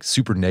get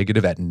super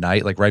negative at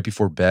night, like right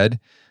before bed.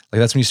 Like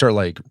that's when you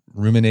start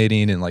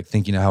ruminating and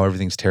thinking how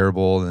everything's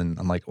terrible. And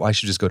I'm like, well, I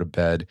should just go to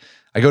bed.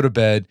 I go to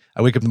bed,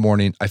 I wake up in the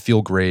morning, I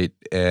feel great,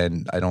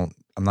 and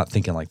I'm not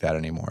thinking like that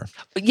anymore.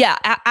 Yeah,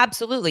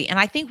 absolutely. And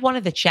I think one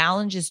of the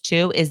challenges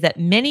too is that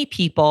many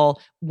people,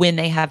 when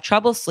they have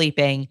trouble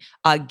sleeping,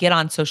 get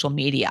on social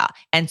media.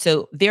 And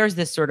so there's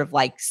this sort of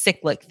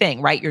cyclic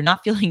thing, right? You're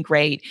not feeling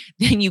great.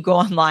 Then you go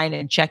online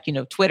and check,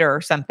 Twitter or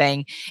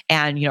something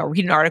and,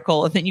 read an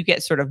article, and then you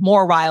get sort of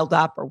more riled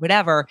up or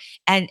whatever.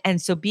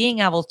 And so being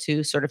able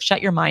to sort of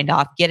shut your mind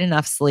off, get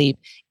enough sleep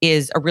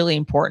is a really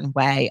important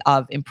way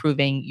of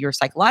improving your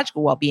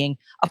psychological well-being.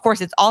 Of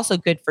course, it's also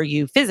good for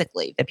you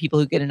physically. The people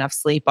who get enough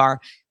sleep are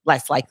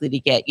less likely to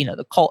get,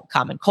 the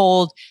common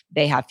cold.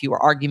 They have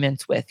fewer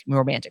arguments with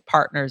romantic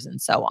partners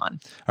and so on.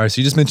 All right.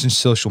 So you just mentioned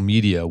social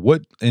media.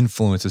 What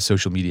influence does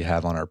social media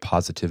have on our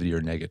positivity or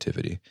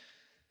negativity?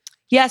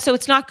 Yeah, so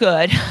it's not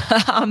good.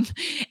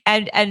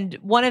 And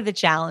one of the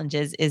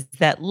challenges is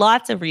that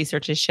lots of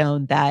research has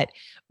shown that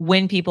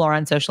when people are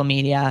on social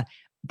media,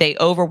 they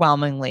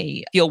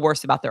overwhelmingly feel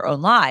worse about their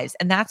own lives.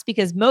 And that's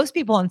because most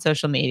people on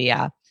social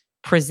media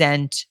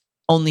present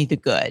only the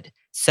good.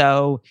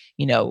 So,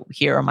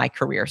 here are my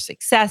career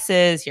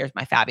successes. Here's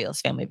my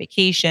fabulous family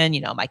vacation,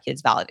 my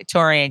kid's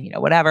valedictorian,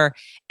 whatever.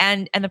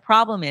 And the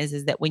problem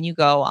is that when you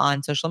go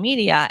on social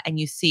media and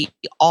you see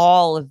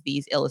all of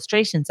these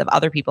illustrations of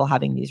other people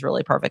having these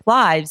really perfect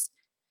lives,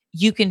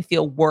 you can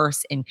feel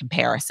worse in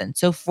comparison.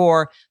 So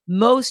for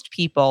most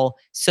people,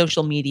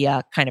 social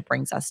media kind of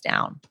brings us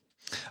down.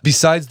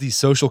 Besides the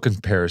social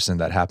comparison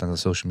that happens on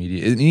social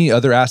media, any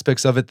other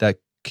aspects of it that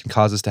can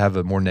cause us to have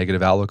a more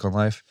negative outlook on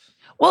life?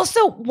 Well,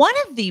 so one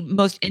of the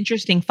most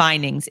interesting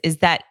findings is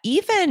that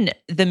even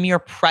the mere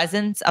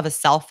presence of a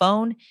cell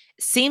phone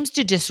seems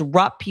to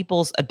disrupt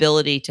people's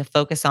ability to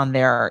focus on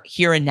their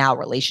here and now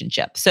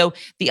relationship. So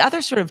the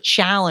other sort of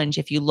challenge,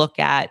 if you look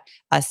at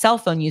cell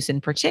phone use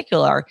in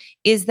particular,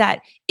 is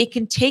that it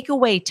can take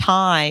away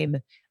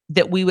time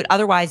that we would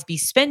otherwise be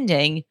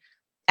spending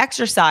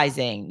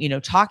exercising,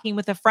 talking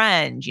with a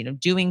friend,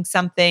 doing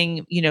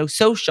something,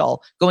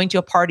 social, going to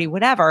a party,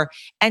 whatever.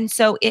 And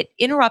so it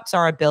interrupts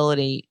our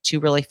ability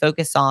to really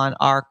focus on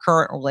our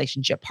current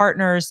relationship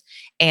partners.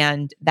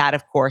 And that,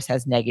 of course,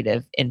 has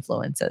negative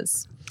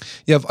influences.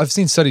 Yeah, I've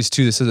seen studies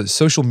too that says that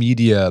social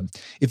media,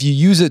 if you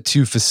use it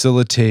to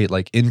facilitate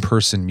like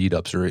in-person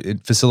meetups or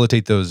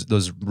facilitate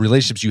those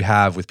relationships you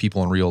have with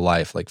people in real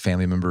life, like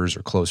family members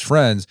or close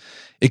friends,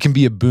 it can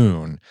be a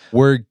boon.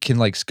 Where it can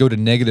like go to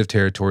negative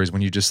territories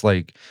when you just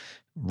like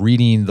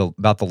reading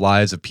about the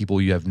lives of people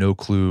you have no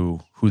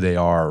clue who they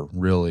are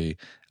really.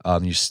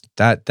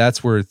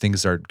 That's where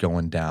things start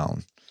going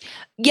down.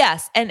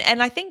 Yes. And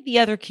I think the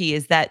other key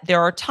is that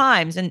there are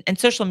times, and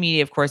social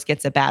media, of course,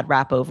 gets a bad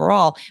rap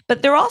overall,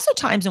 but there are also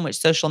times in which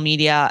social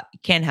media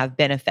can have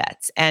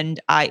benefits. And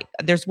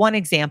there's one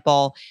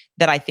example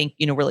that I think,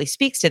 really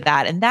speaks to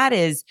that. And that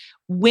is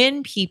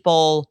when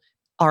people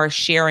are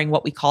sharing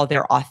what we call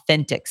their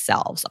authentic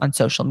selves on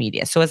social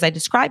media. So as I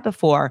described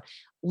before,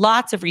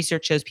 lots of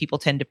research shows people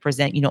tend to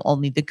present,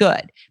 only the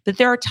good. But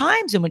there are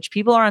times in which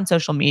people are on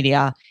social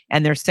media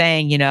and they're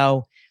saying,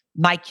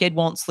 my kid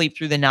won't sleep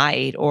through the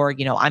night, or,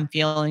 I'm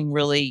feeling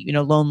really,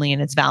 lonely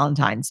and it's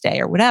Valentine's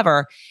Day or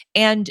whatever.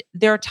 And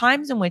there are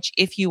times in which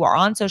if you are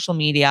on social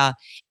media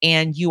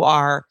and you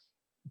are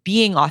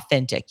being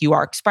authentic, you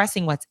are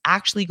expressing what's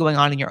actually going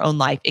on in your own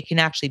life, it can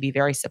actually be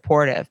very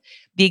supportive.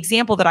 The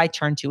example that I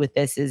turn to with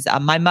this is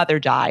my mother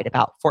died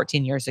about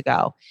 14 years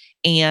ago.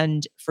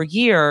 And for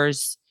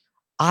years,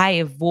 I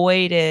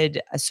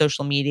avoided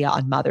social media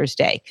on Mother's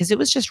Day because it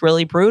was just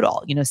really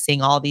brutal,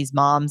 seeing all these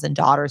moms and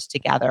daughters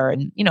together.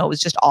 And, it was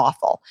just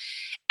awful.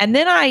 And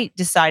then I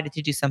decided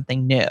to do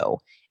something new.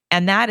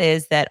 And that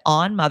is that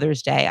on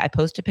Mother's Day, I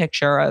post a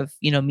picture of,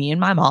 me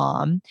and my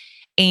mom.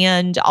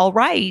 And I'll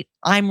write,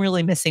 I'm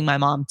really missing my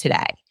mom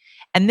today.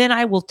 And then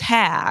I will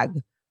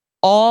tag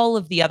all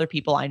of the other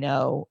people I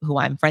know who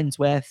I'm friends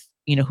with,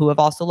 who have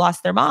also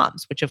lost their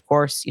moms, which of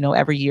course,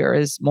 every year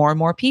is more and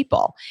more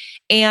people.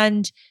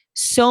 And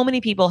so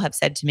many people have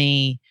said to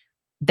me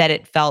that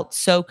it felt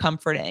so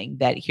comforting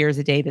that here's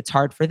a day that's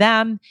hard for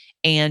them.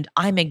 And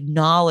I'm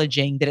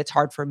acknowledging that it's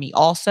hard for me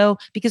also,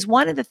 because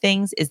one of the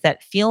things is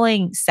that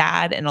feeling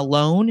sad and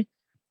alone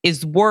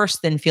is worse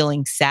than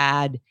feeling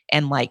sad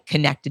and like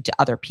connected to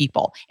other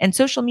people. And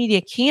social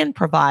media can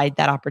provide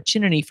that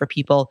opportunity for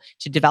people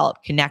to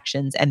develop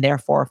connections and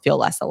therefore feel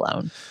less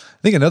alone.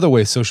 I think another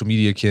way social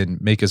media can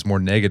make us more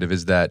negative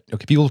is that,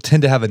 okay, people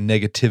tend to have a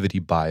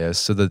negativity bias.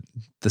 So the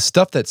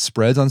stuff that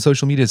spreads on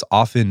social media is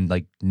often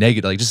like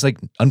negative, like just like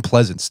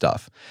unpleasant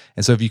stuff.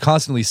 And so if you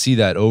constantly see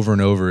that over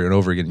and over and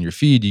over again in your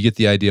feed, you get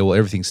the idea, well,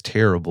 everything's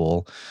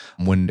terrible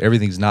when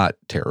everything's not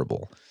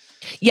terrible.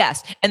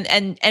 Yes.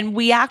 And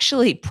we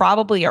actually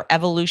probably are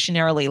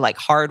evolutionarily like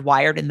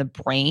hardwired in the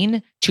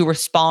brain to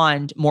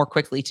respond more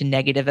quickly to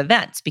negative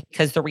events,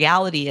 because the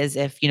reality is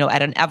if,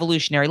 at an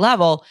evolutionary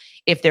level,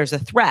 if there's a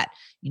threat,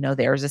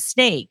 there's a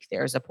snake,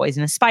 there's a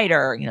poisonous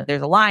spider,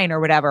 there's a lion or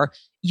whatever,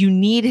 you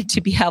needed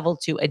to be able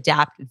to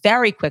adapt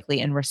very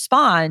quickly and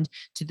respond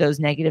to those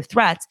negative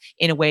threats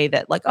in a way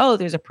that like, oh,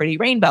 there's a pretty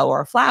rainbow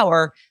or a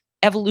flower.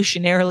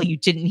 Evolutionarily, you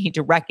didn't need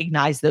to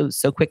recognize those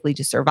so quickly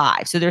to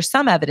survive. So there's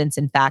some evidence,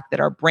 in fact, that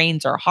our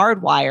brains are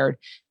hardwired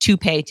to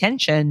pay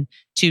attention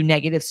to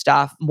negative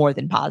stuff more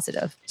than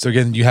positive. So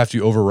again, you have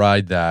to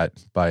override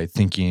that by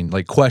thinking,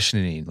 like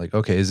questioning, like,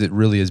 okay, is it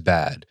really as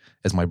bad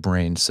as my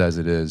brain says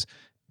it is?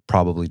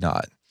 Probably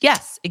not.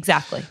 Yes,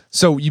 exactly.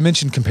 So you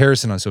mentioned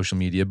comparison on social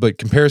media, but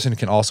comparison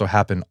can also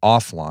happen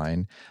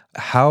offline.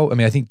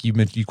 I think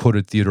you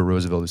quoted Theodore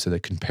Roosevelt, who said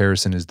that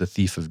comparison is the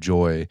thief of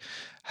joy.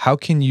 How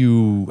can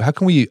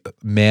we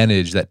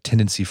manage that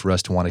tendency for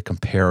us to want to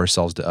compare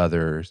ourselves to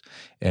others?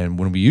 And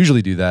when we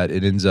usually do that,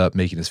 it ends up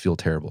making us feel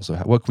terrible. So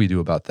what can we do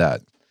about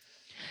that?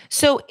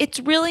 So it's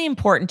really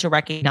important to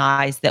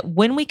recognize that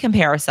when we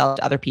compare ourselves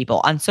to other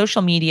people on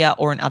social media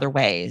or in other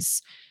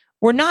ways,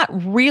 we're not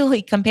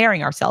really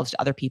comparing ourselves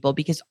to other people,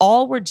 because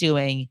all we're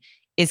doing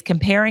is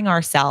comparing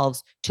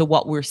ourselves to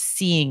what we're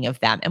seeing of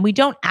them. And we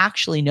don't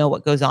actually know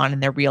what goes on in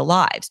their real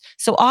lives.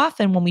 So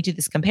often when we do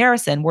this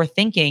comparison, we're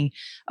thinking,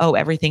 oh,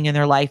 everything in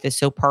their life is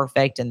so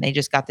perfect and they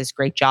just got this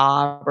great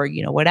job or,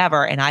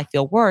 whatever, and I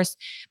feel worse.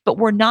 But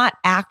we're not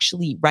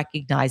actually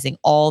recognizing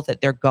all that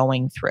they're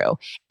going through.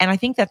 And I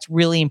think that's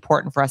really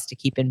important for us to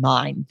keep in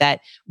mind,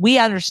 that we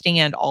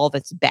understand all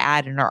that's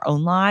bad in our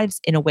own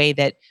lives in a way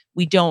that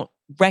we don't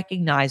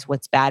recognize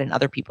what's bad in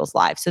other people's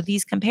lives. So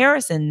these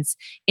comparisons,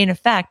 in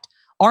effect,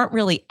 aren't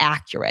really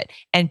accurate.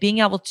 And being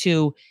able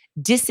to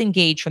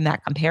disengage from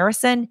that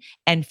comparison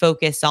and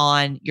focus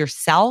on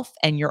yourself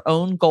and your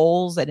own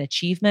goals and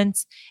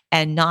achievements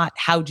and not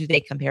how do they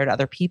compare to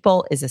other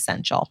people is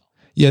essential.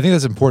 Yeah, I think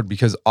that's important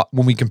because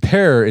when we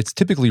compare, it's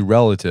typically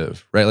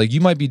relative, right? Like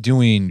you might be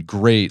doing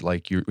great,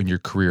 like in your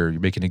career, you're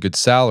making a good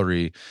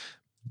salary,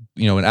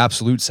 an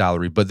absolute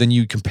salary, but then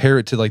you compare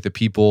it to like the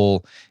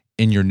people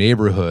in your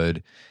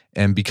neighborhood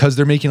And because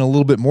they're making a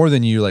little bit more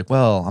than you, like,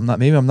 well,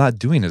 maybe I'm not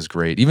doing as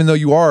great, even though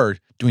you are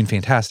doing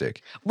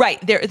fantastic. Right.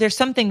 There's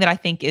something that I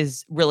think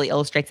is really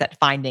illustrates that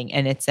finding,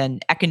 and it's an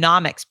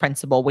economics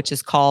principle, which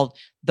is called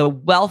the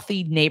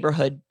wealthy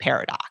neighborhood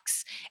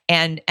paradox.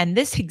 And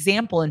this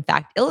example, in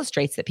fact,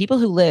 illustrates that people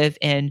who live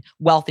in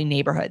wealthy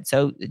neighborhoods,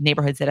 so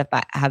neighborhoods that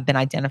have been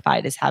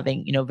identified as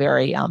having,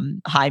 very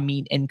high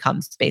mean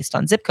incomes based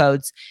on zip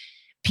codes,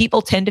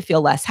 people tend to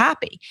feel less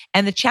happy.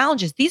 And the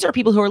challenge is these are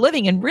people who are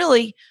living in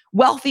really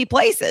wealthy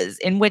places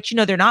in which,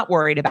 they're not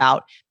worried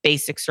about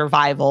basic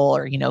survival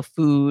or,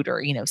 food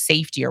or,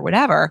 safety or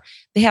whatever.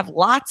 They have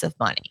lots of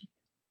money.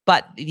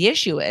 But the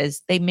issue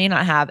is they may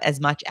not have as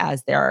much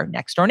as their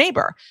next door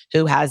neighbor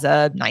who has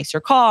a nicer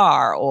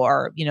car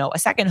or, a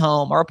second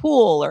home or a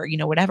pool or,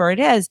 whatever it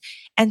is.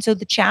 And so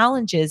the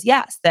challenge is,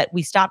 yes, that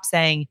we stop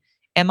saying,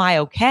 am I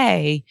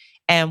okay?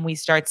 And we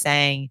start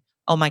saying,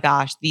 oh my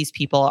gosh, these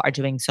people are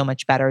doing so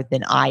much better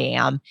than I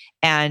am.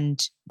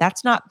 And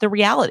that's not the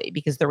reality,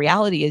 because the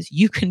reality is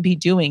you can be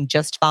doing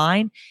just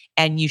fine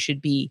and you should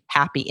be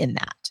happy in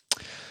that.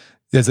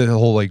 There's that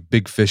whole like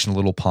big fish in a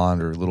little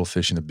pond or little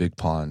fish in a big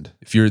pond.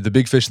 If you're the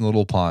big fish in the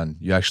little pond,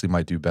 you actually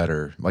might do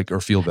better,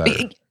 or feel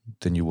better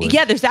than you would.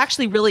 Yeah, there's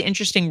actually really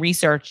interesting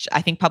research,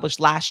 I think published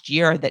last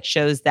year, that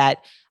shows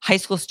that high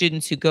school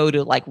students who go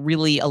to like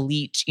really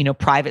elite,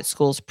 private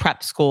schools,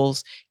 prep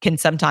schools, can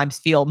sometimes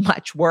feel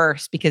much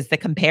worse because the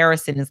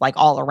comparison is like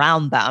all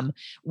around them.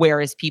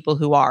 Whereas people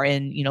who are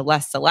in,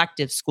 less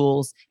selective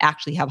schools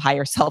actually have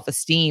higher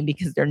self-esteem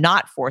because they're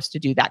not forced to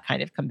do that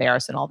kind of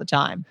comparison all the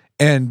time.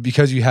 And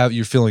because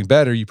you're feeling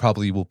better, you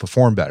probably will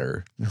perform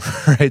better,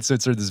 right? So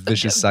it's sort of this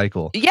vicious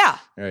cycle. Yeah.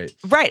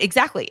 Right,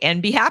 exactly.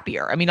 And be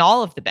happier. I mean,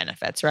 all of the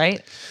benefits,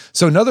 right?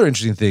 So another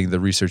interesting thing, the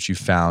research you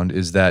found,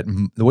 is that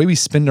the way we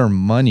spend our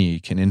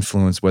money can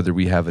influence whether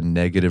we have a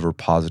negative or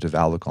positive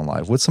outlook on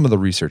life. What's some of the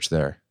research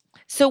there?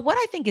 So what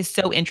I think is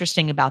so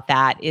interesting about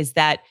that is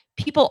that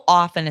people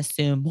often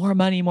assume more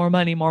money,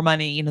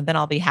 then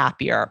I'll be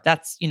happier.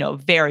 That's,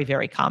 very,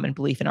 very common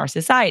belief in our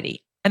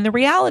society. And the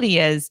reality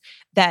is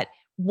that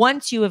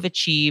once you have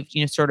achieved,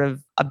 sort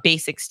of a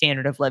basic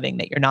standard of living,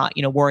 that you're not,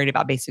 worried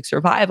about basic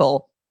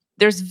survival,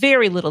 there's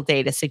very little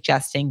data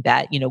suggesting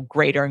that,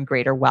 greater and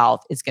greater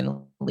wealth is going to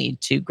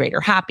lead to greater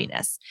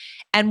happiness.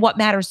 And what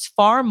matters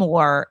far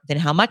more than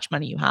how much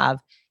money you have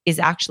is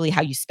actually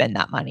how you spend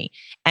that money.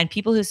 And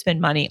people who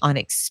spend money on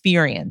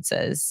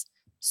experiences,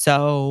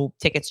 so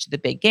tickets to the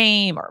big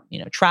game or,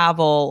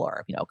 travel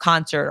or,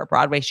 concert or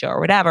Broadway show or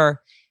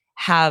whatever,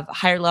 have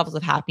higher levels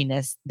of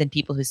happiness than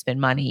people who spend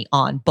money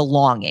on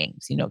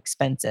belongings,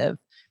 expensive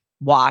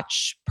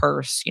watch,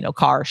 purse,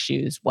 car,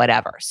 shoes,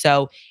 whatever.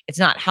 So it's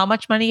not how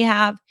much money you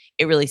have.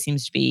 It really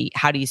seems to be,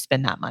 how do you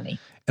spend that money?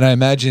 And I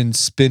imagine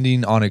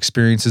spending on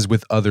experiences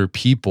with other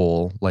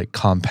people like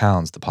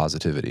compounds the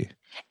positivity.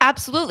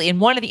 Absolutely.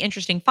 And one of the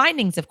interesting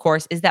findings, of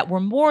course, is that we're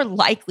more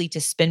likely to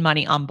spend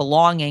money on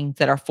belongings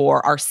that are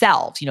for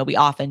ourselves. We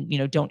often,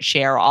 don't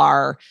share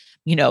our,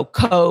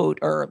 code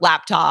or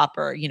laptop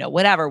or,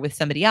 whatever with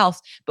somebody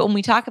else. But when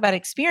we talk about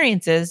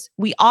experiences,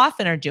 we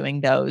often are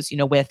doing those,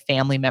 with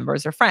family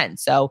members or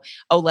friends. So,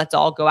 let's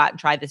all go out and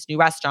try this new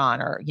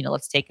restaurant, or,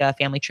 let's take a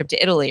family trip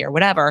to Italy or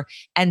whatever.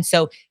 And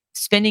so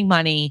spending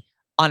money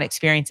on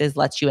experiences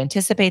lets you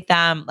anticipate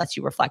them, lets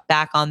you reflect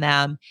back on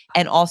them,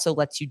 and also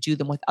lets you do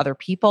them with other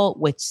people,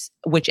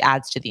 which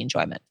adds to the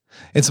enjoyment.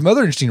 And some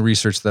other interesting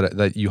research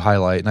that you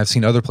highlight, and I've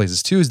seen other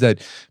places too, is that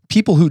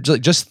people who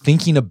just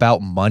thinking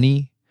about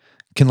money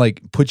can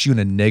like put you in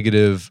a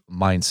negative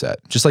mindset.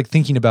 Just like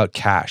thinking about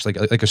cash, like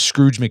a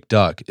Scrooge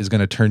McDuck is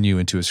going to turn you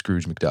into a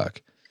Scrooge McDuck.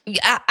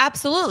 Yeah,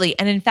 absolutely.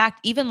 And in fact,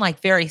 even like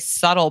very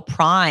subtle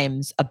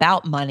primes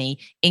about money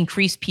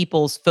increase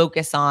people's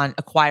focus on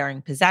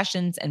acquiring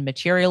possessions and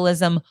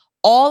materialism,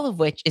 all of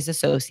which is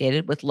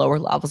associated with lower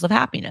levels of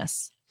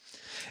happiness.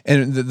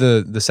 And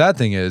the sad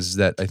thing is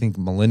that I think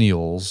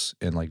millennials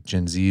and like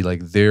Gen Z,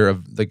 like they're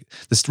like,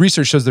 this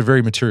research shows they're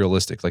very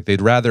materialistic. Like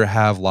they'd rather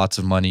have lots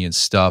of money and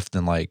stuff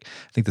than, like,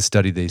 I think the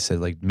study they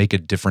said like make a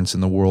difference in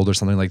the world or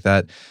something like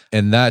that.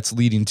 And that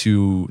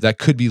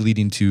could be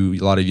leading to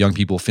a lot of young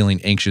people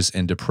feeling anxious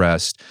and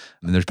depressed.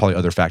 And there's probably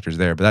other factors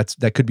there, but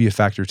that could be a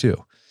factor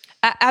too.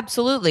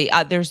 Absolutely.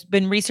 There's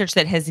been research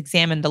that has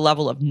examined the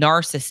level of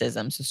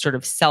narcissism, so sort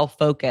of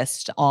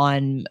self-focused,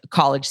 on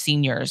college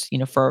seniors,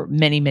 for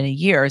many, many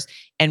years.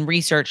 And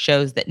research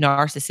shows that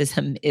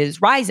narcissism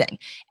is rising.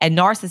 And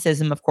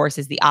narcissism, of course,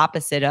 is the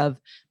opposite of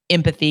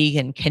empathy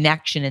and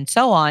connection and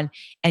so on.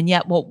 And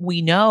yet what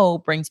we know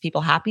brings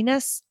people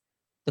happiness,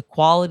 the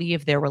quality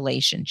of their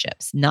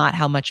relationships, not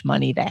how much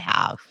money they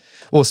have.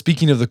 Well,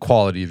 speaking of the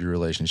quality of your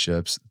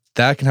relationships,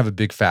 that can have a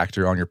big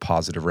factor on your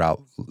positive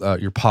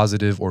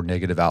or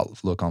negative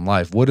outlook on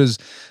life. What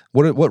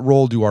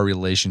role do our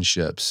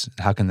relationships?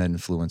 How can that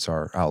influence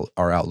our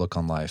outlook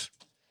on life?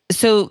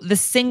 So the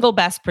single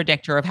best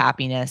predictor of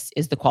happiness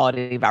is the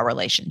quality of our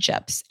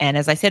relationships. And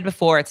as I said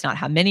before, it's not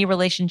how many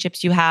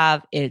relationships you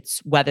have, it's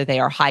whether they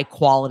are high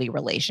quality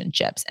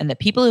relationships. And the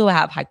people who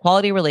have high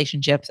quality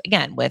relationships,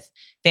 again, with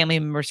family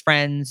members,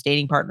 friends,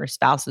 dating partners,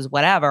 spouses,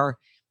 whatever,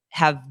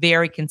 have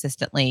very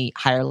consistently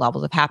higher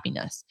levels of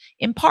happiness.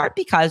 In part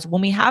because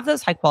when we have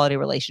those high quality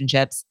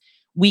relationships,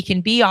 we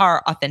can be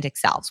our authentic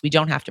selves. We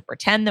don't have to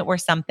pretend that we're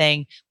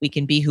something. We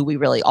can be who we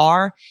really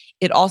are.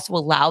 It also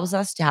allows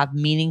us to have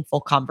meaningful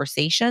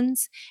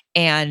conversations,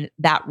 and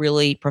that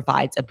really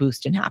provides a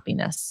boost in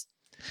happiness.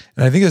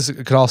 And I think this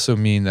could also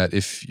mean that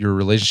if your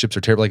relationships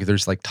are terrible, like if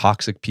there's like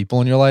toxic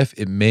people in your life,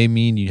 it may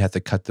mean you have to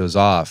cut those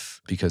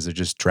off because they're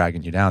just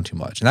dragging you down too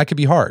much. And that could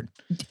be hard.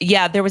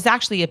 Yeah, there was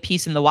actually a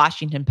piece in the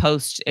Washington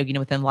Post,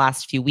 within the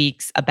last few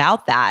weeks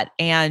about that.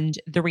 And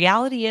the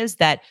reality is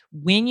that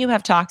when you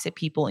have toxic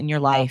people in your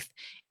life,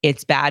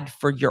 it's bad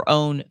for your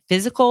own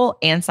physical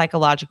and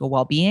psychological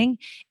well-being.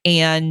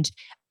 And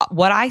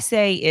what I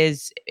say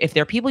is, if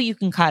there are people you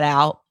can cut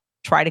out,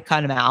 try to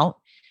cut them out.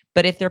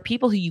 But if there are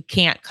people who you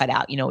can't cut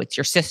out, it's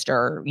your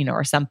sister,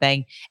 or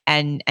something,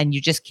 and you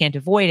just can't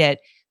avoid it,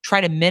 try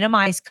to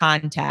minimize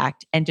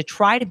contact and to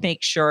try to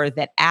make sure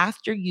that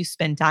after you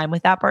spend time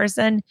with that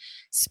person,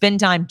 spend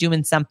time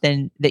doing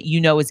something that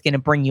is going to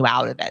bring you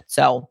out of it.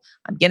 So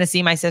I'm going to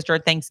see my sister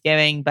at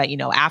Thanksgiving, but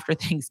after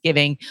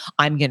Thanksgiving,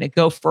 I'm going to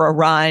go for a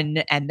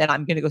run, and then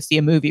I'm going to go see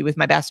a movie with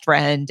my best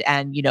friend,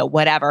 and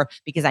whatever,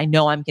 because I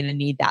know I'm going to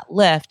need that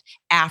lift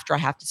after I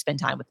have to spend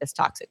time with this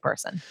toxic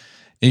person.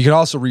 And you can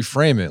also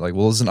reframe it like,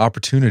 well, it's an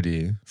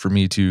opportunity for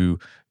me to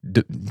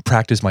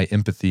practice my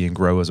empathy and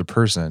grow as a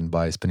person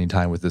by spending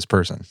time with this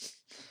person.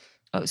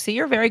 Oh, see,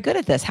 you're very good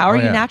at this. How are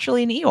you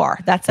naturally an ER?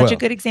 That's such a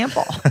good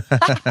example.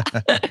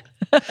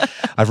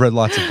 I've read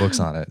lots of books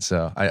on it,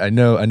 so I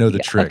know the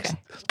tricks. Okay.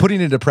 Putting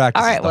it into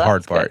practice is the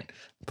hard part.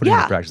 Putting it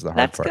into practice is the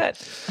hard part.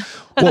 That's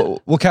good.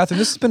 well, Catherine,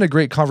 this has been a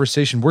great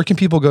conversation. Where can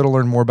people go to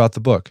learn more about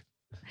the book?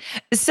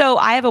 So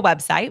I have a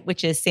website,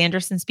 which is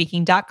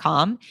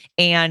sandersonspeaking.com.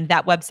 And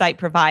that website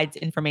provides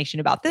information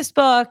about this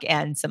book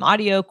and some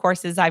audio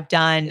courses I've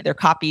done. There are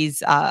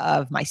copies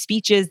of my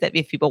speeches that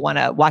if people want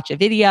to watch a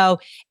video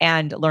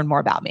and learn more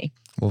about me.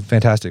 Well,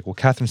 fantastic. Well,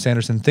 Catherine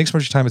Sanderson, thanks so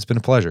much for your time. It's been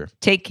a pleasure.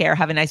 Take care.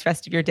 Have a nice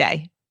rest of your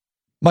day.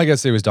 My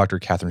guest today was Dr.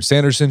 Catherine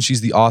Sanderson.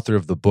 She's the author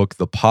of the book,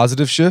 The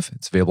Positive Shift.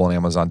 It's available on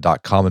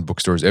Amazon.com and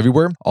bookstores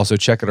everywhere. Also,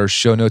 check out our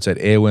show notes at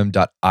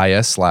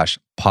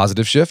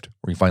aom.is/positiveshift,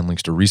 where you can find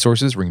links to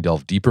resources where you can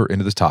delve deeper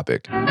into this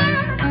topic.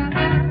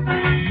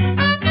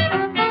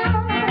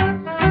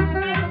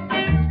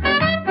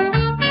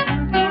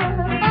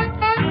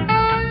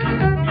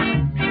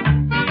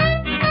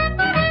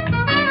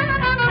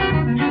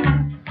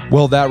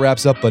 Well, that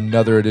wraps up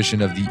another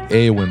edition of the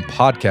AOM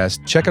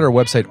podcast. Check out our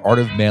website,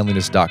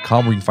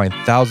 artofmanliness.com, where you can find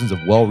thousands of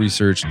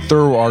well-researched,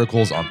 thorough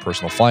articles on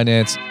personal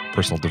finance,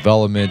 personal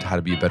development, how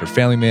to be a better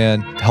family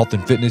man, health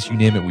and fitness, you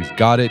name it, we've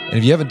got it. And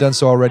if you haven't done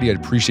so already, I'd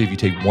appreciate if you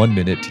take 1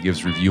 minute to give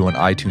us a review on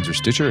iTunes or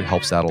Stitcher. It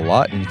helps out a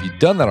lot. And if you've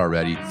done that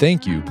already,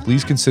 thank you.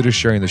 Please consider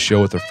sharing the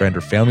show with a friend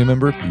or family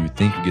member who you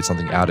think would get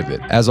something out of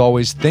it. As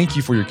always, thank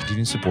you for your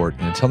continued support.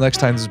 And until next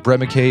time, this is Brett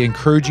McKay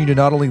encouraging you to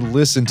not only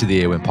listen to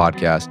the AOM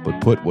podcast,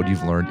 but put what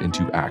you've learned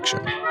into action.